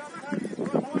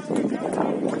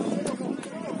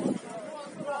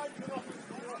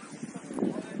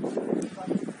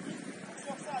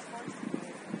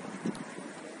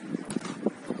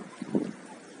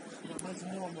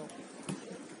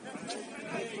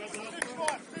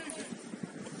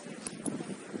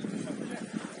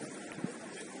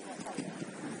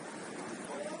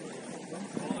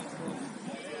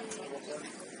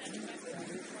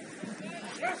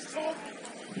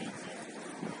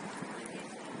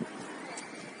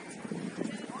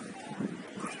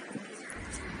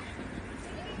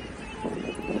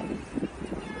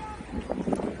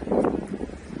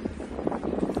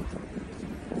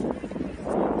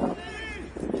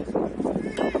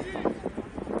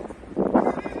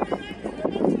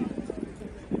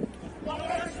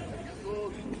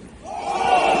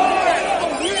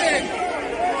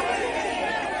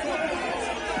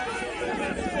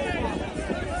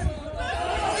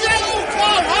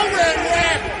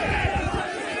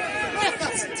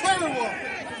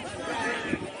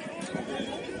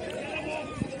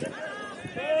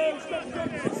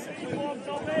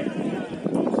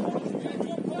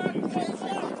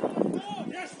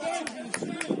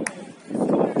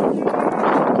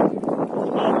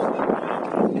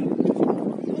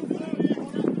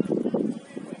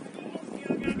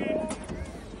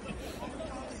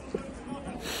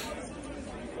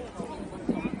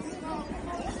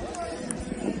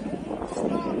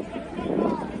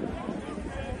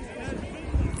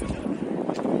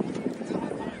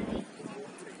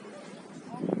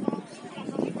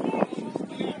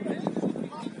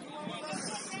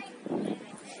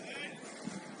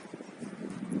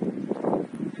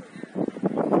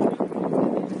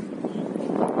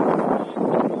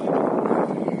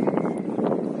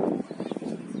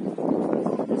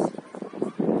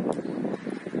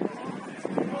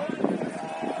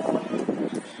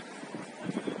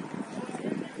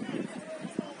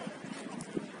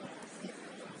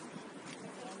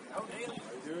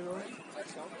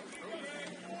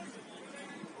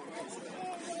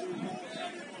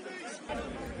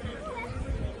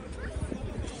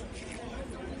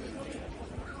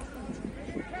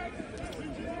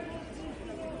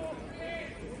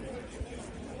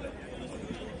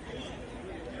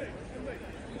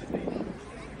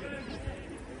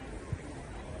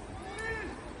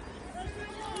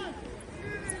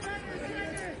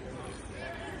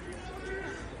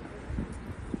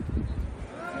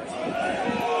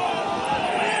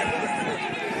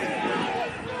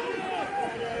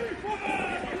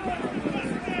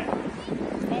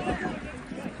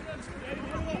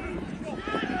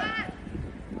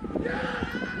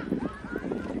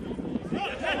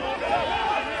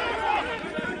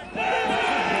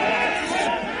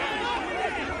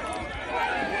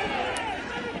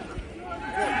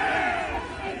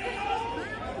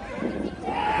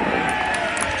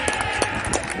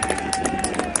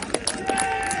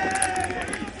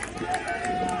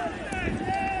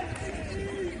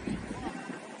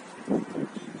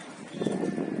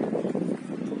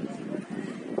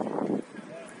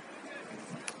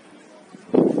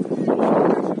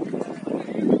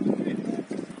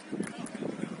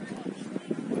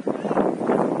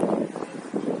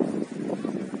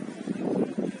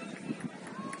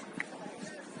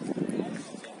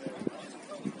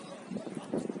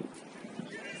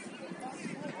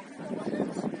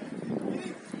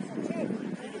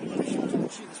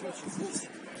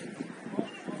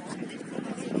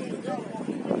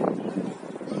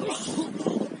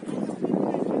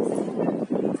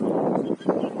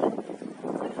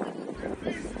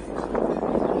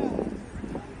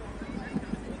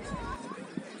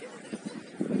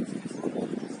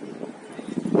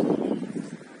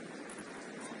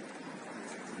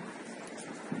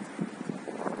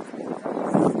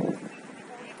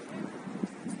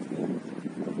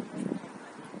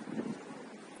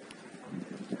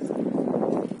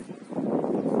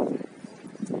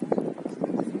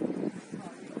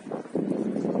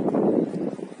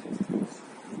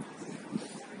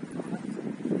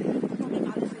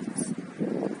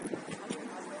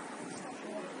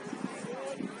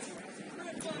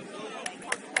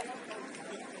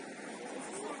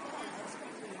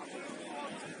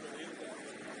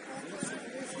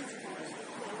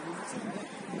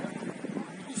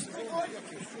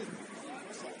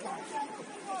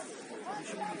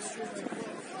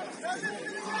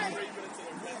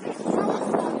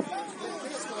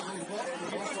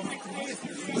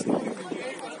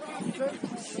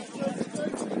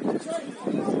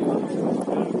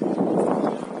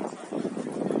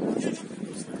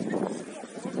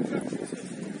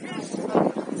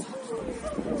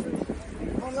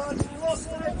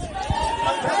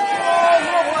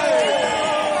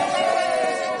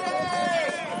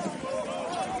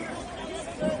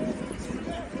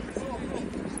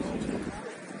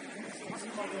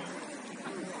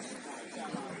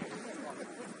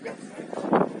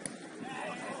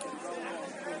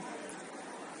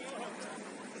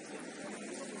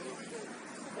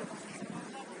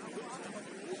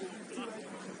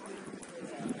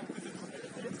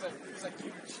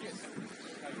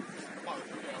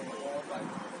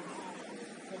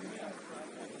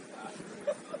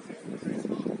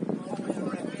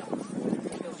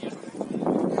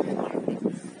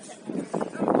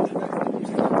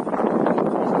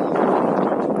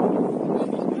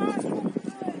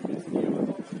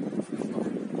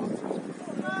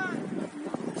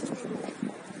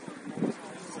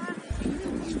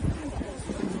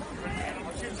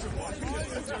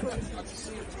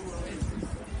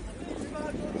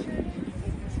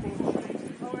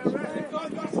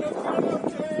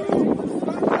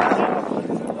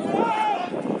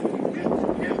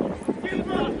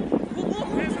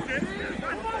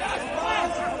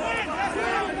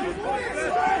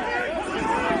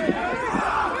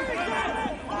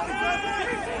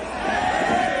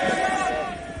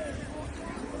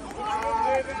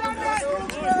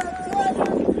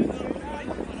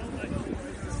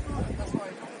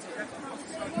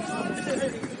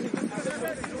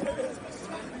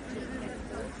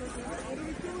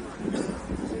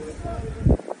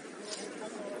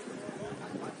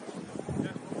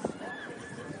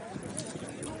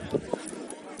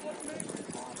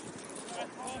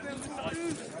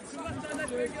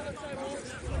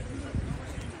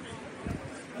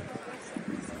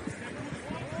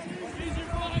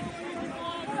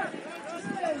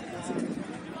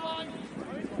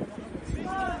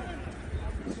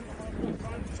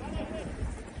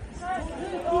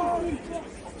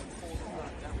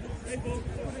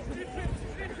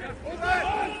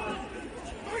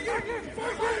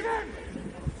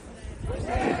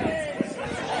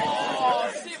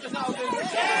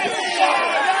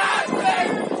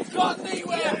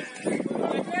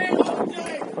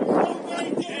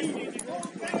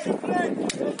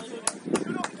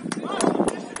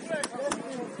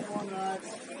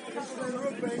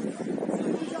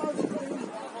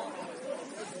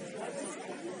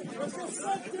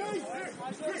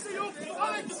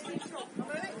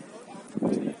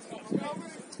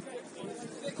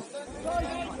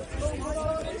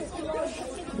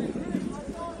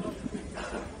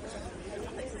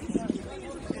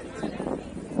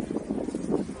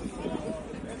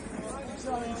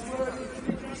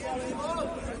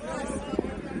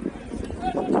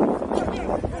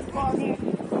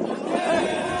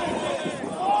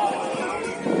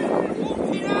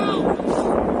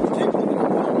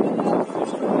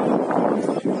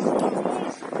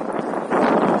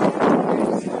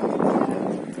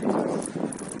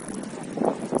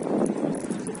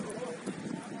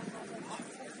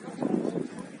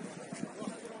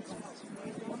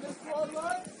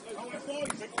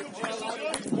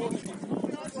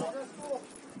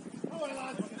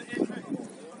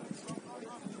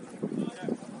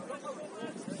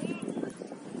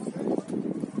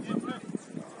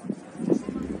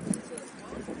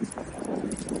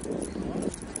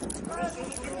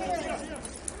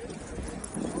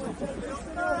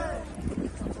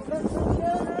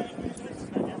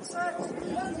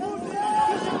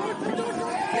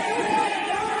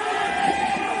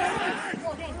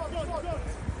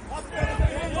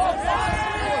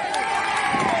 Go,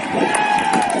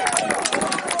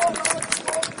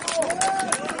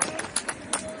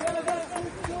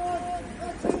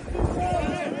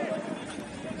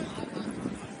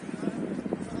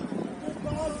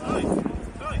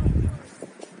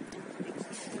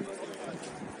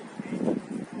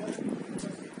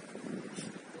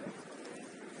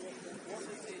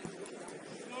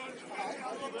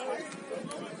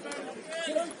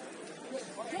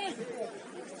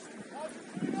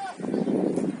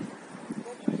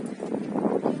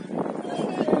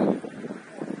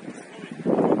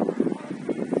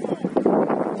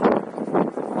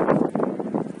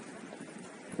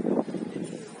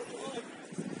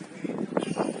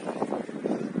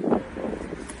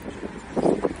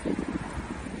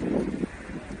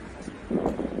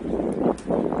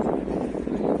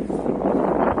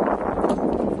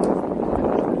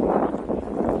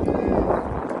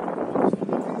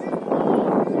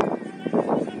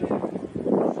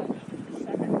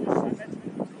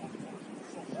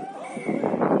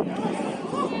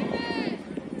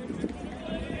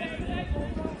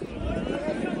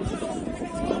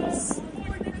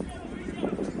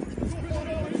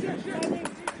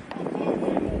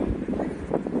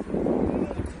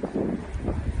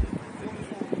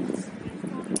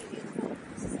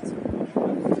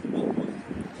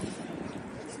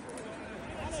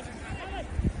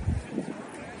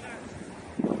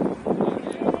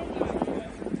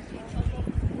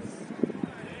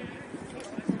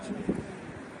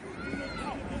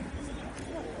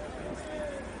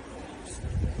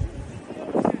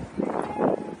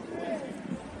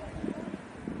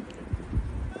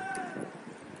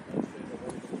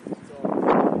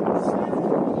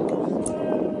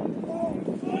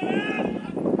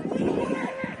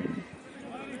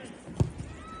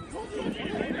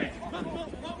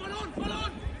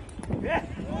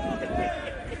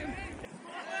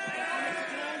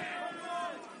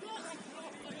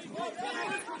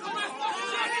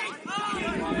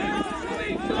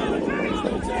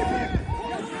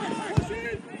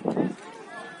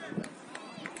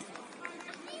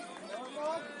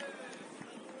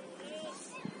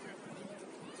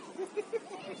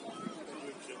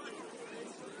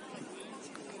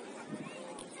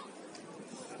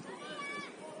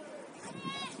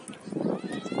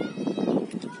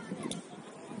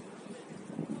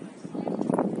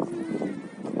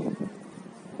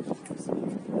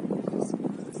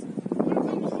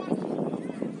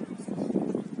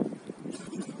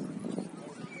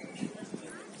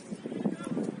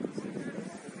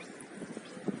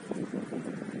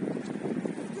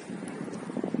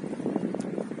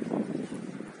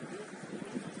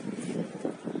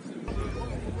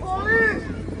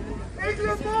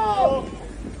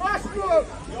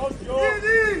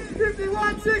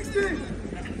 160!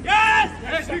 Yes!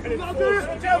 Yes! Get him up!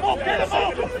 Get him up!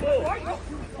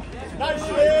 Nice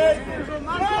shit!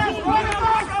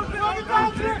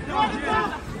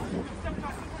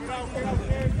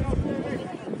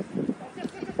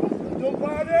 Don't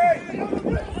party!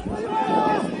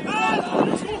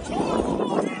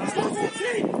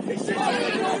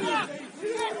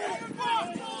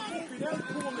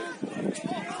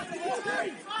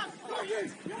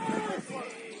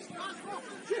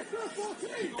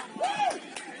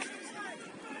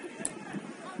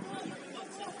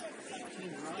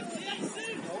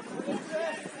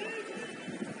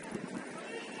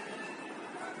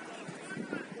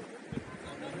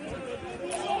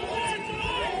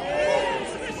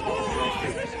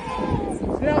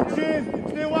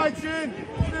 Stay wide, Chin!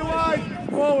 Stay wide!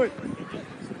 Forward!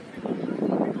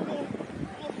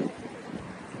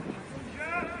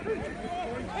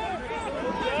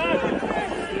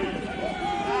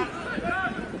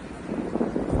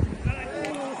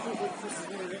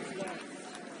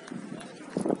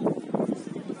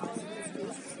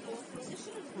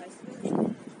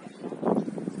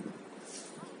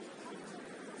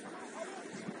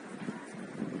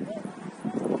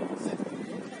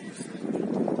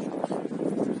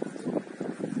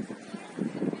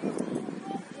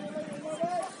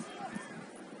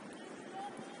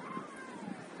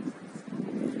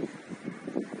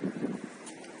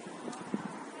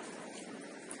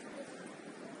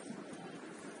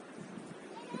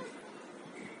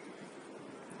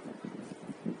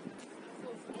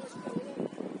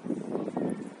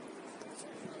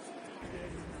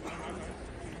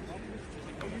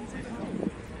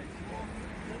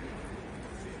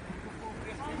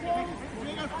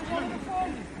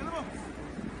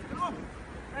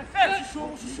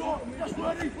 Short, just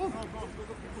ready.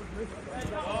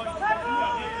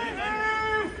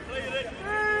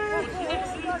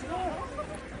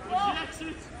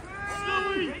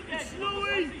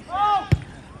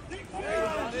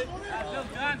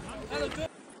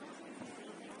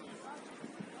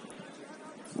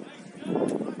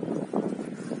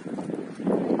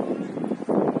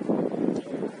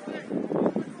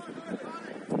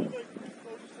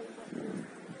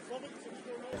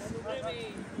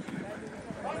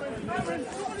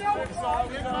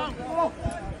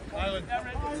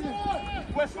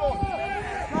 West Lawn.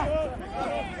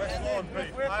 West Lawn,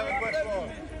 Pete. Island West Lawn.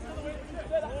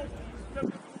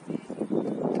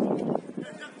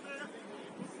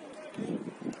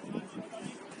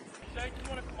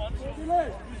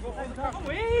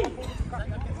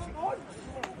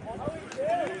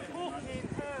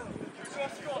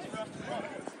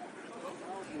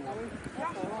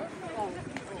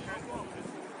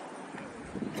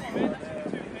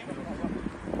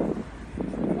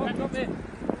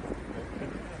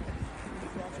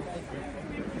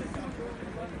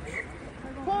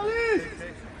 Police!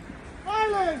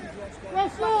 Island!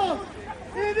 West Lawn!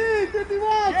 ED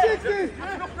 51! 60!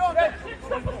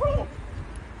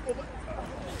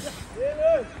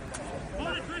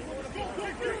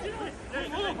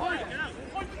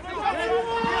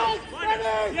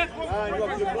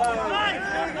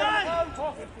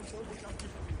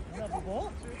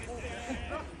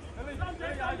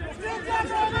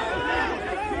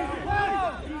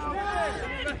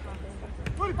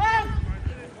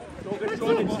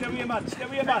 Stay with your man, stay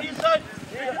with your man. Inside!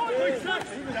 Yeah, come on!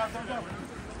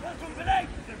 Let's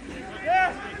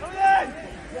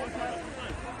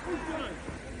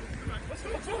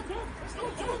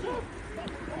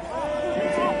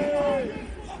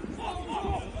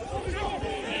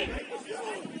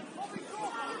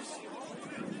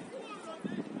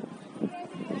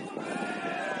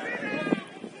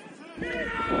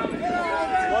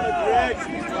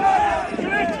go!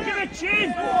 Give it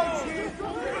chin!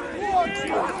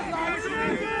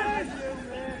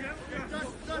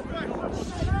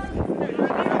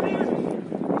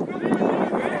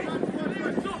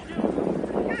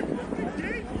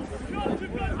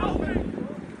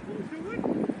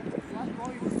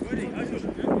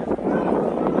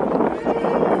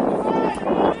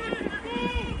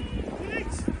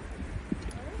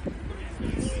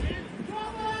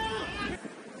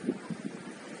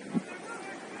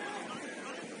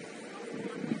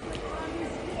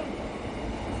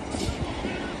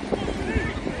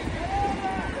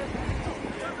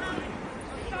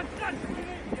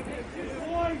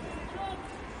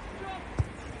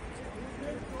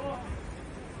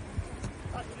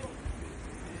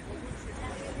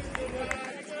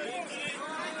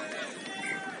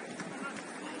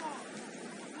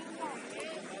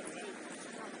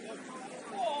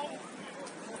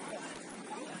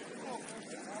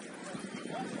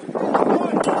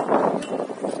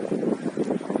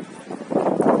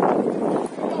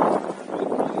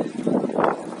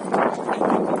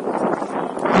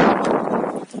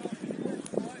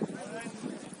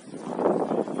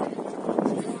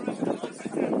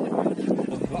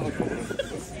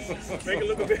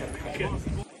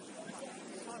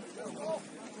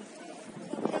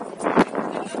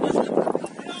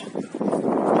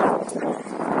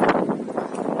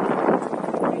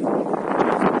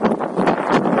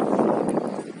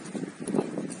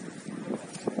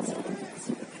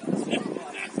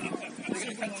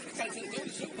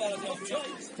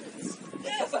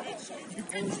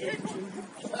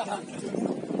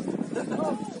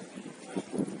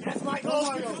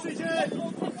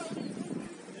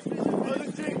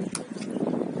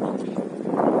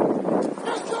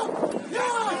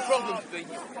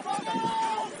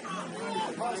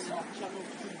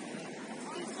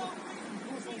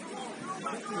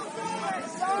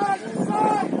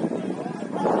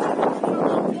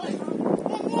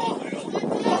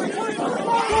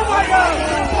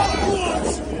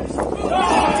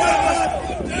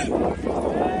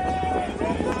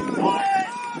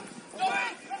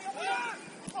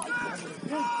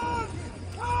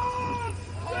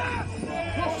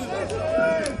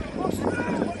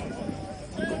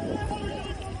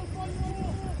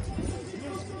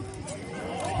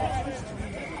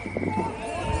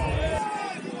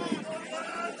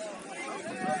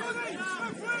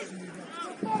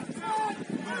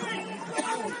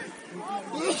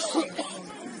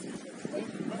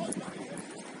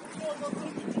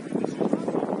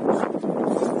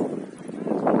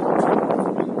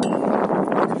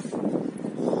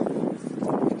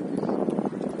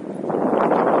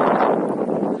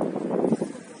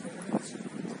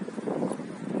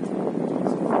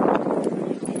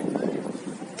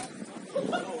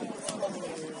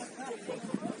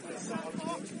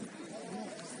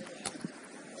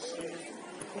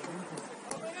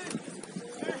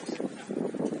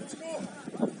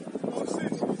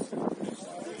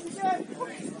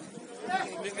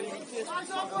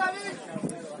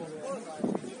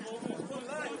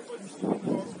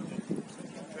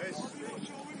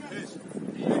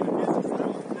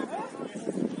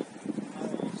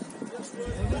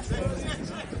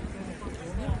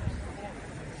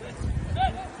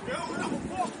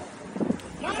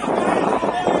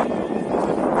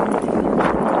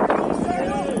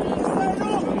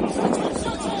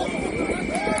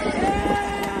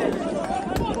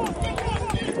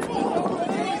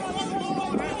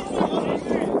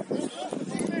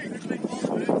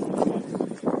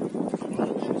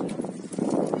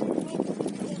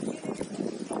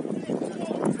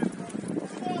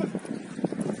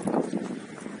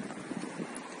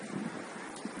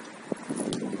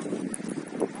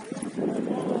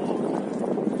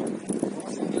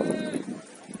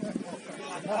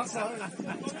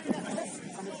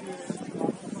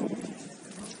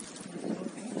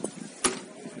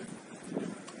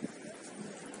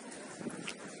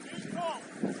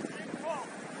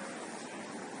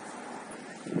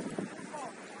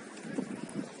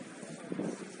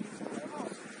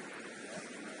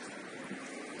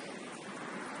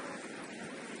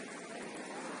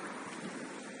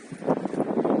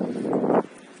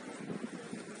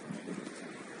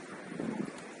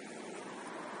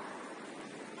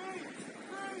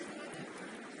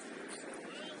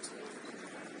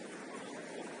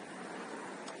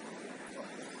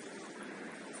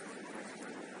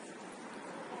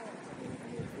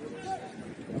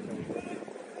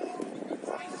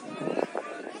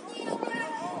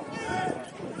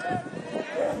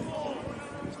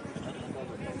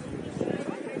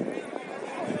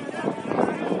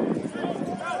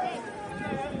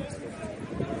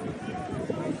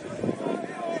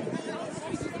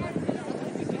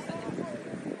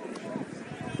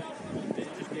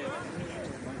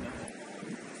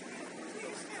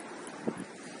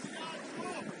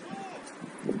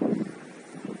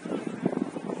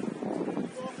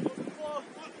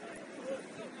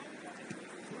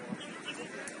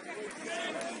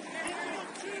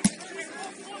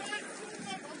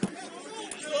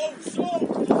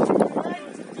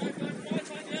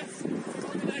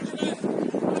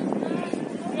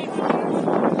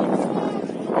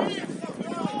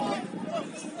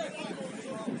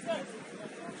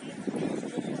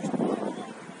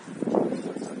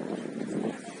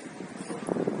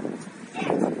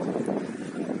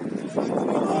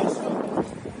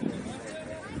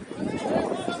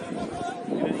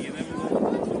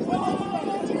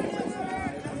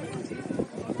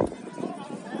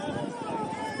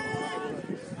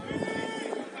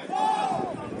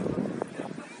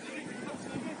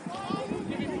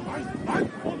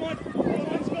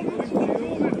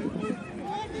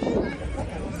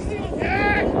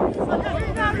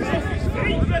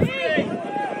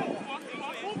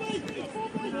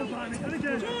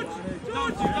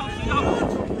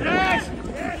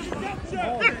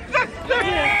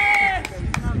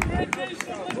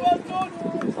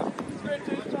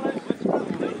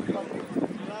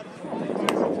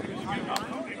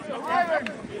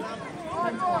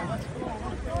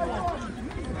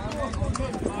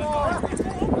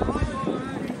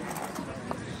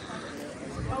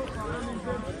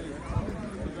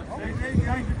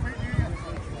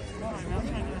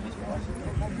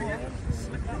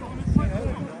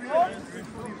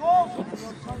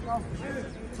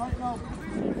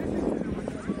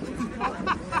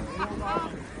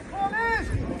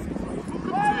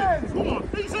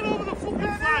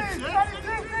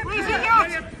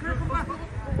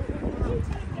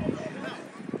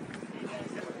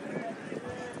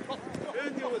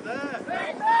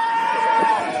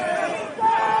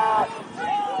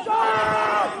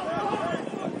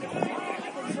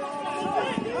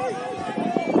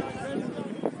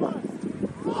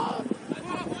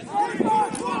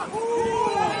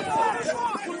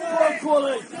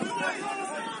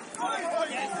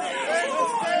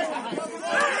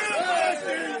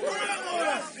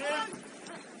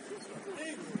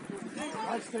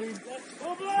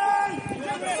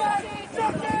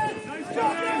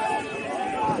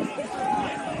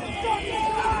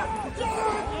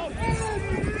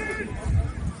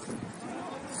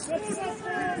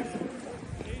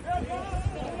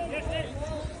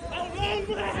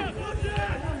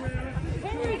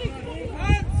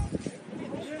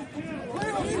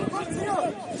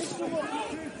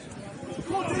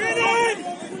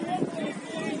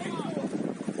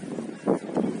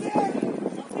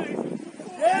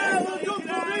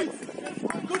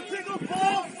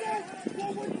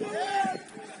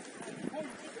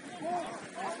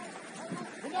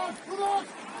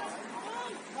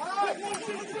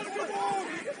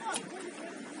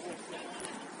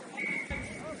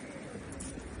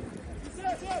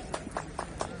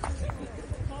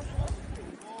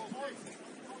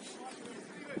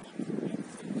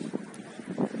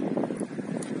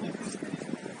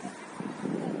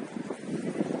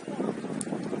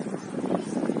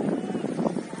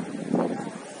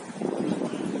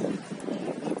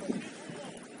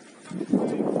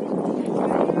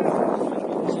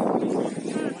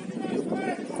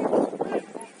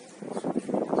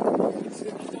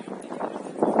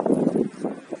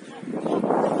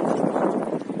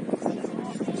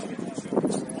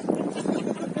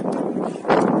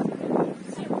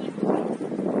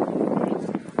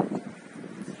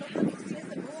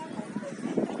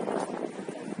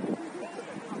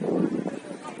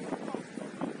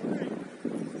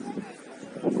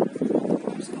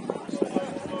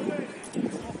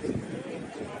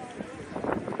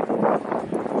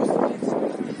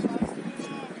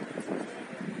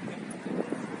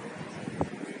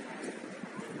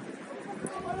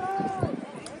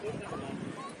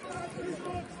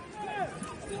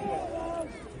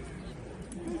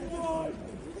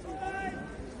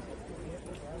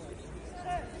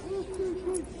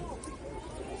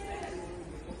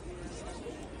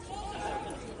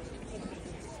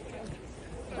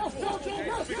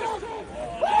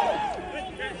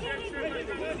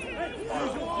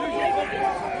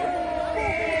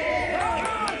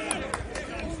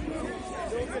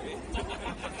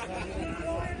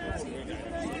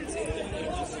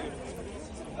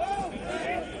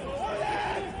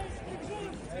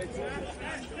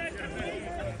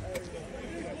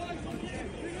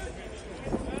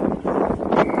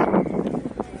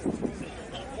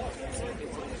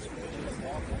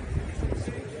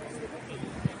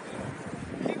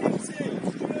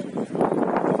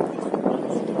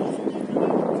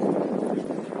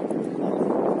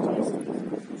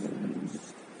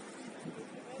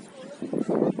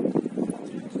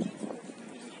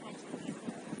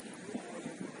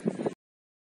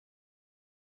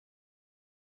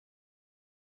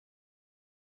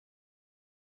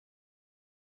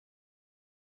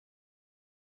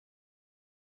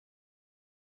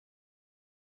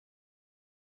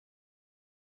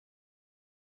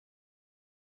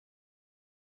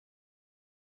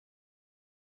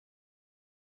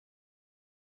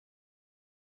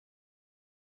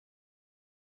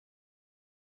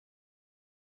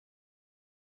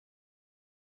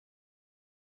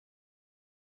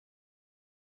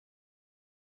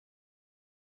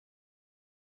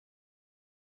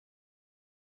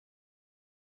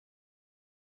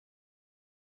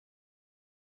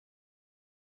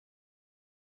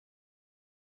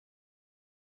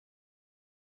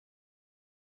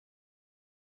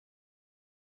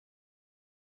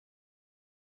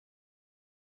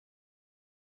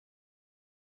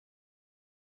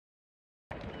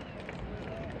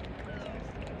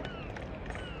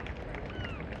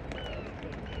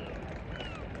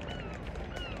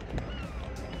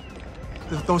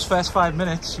 Those first 5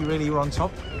 minutes, you really were on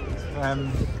top. Do you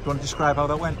want to describe how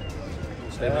that went?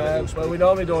 Well, we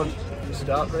normally don't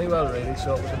start very well, really,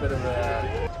 so it was a bit of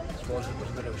a, I suppose it was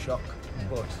a bit of a shock,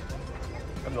 but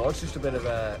I don't know, it's just a bit of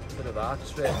art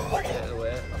straight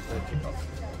away after the kick-off.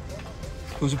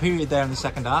 There was a period there in the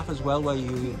second half as well where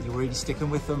you were really sticking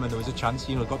with them, and there was a chance,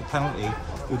 you know, got the penalty, you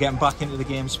were getting back into the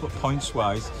game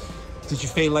points-wise. Did you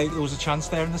feel like there was a chance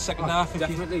there in the second half?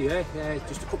 Definitely, yeah.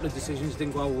 Just a couple of decisions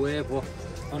didn't go our way, but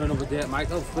on another day at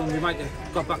Michael, we might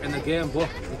have got back in the game, but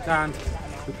we can't.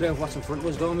 We play with what's in front of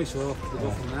us, don't we? So we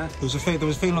go from there. There was a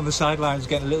feeling on the sidelines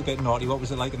getting a little bit naughty. What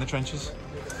was it like in the trenches?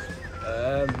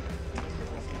 I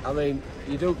mean,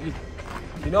 you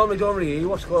normally don't really hear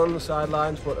what's going on the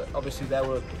sidelines, but obviously there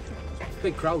were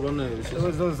big crowd, wasn't there?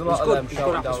 There was a lot of them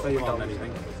shouting down.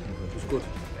 It was good.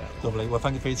 Lovely. Well,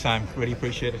 thank you for your time. Really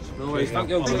appreciate it. No worries. Thank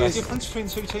you. What's the difference between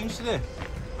two teams today?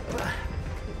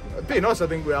 Being honest, I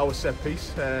think our set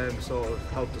piece sort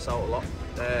of helped us out a lot.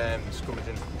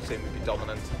 Scrummaging seemed to be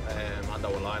dominant, and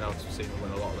our line-outs seemed to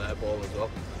win a lot of their ball as well.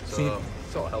 So it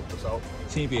sort of helped us out.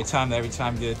 Seemed to be a time that every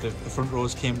time the front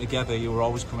rows came together, you were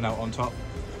always coming out on top.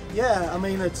 Yeah, I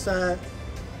mean it's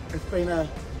been a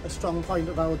strong point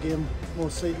of our game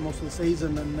most of the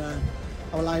season, and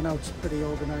our line-out's pretty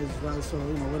organised as well. So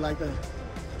we like to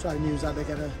try and use that to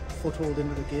get a foothold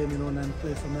into the game, and then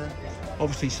play from there.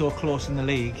 Obviously, so close in the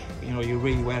league, you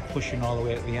really were pushing all the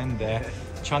way at the end there.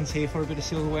 Chance here for a bit of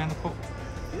silverware in the cup?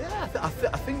 Yeah, I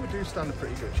think we do stand a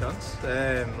pretty good chance.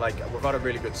 We've had a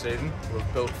really good season.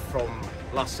 We've built from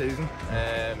last season,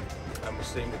 and we've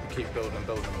seen we keep building and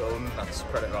building and building. That's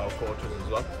credit to our coaches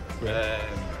as well.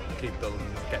 Keep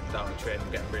building, getting down the training,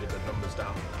 getting really good numbers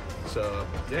down. So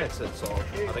yeah, it's all.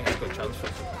 I think it's a good chance for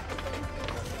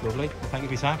us. Lovely. Well, thank you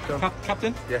for your time. Sure.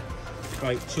 Captain? Yeah.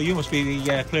 Right, so you must be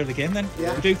the player of the game then?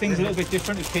 Yeah. We do things a little bit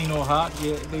different at Kino Heart.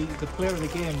 The player of the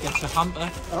game gets a hamper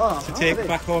to take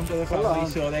back home to the family.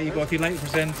 So there you go. If you'd like to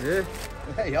present to them.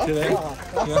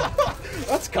 Yeah.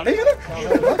 That's cunning, isn't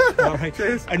it? All right.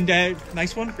 Cheers. And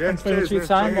nice one. Yeah, thanks very much for your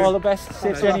time. All the best.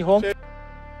 Safe journey home. Cheers.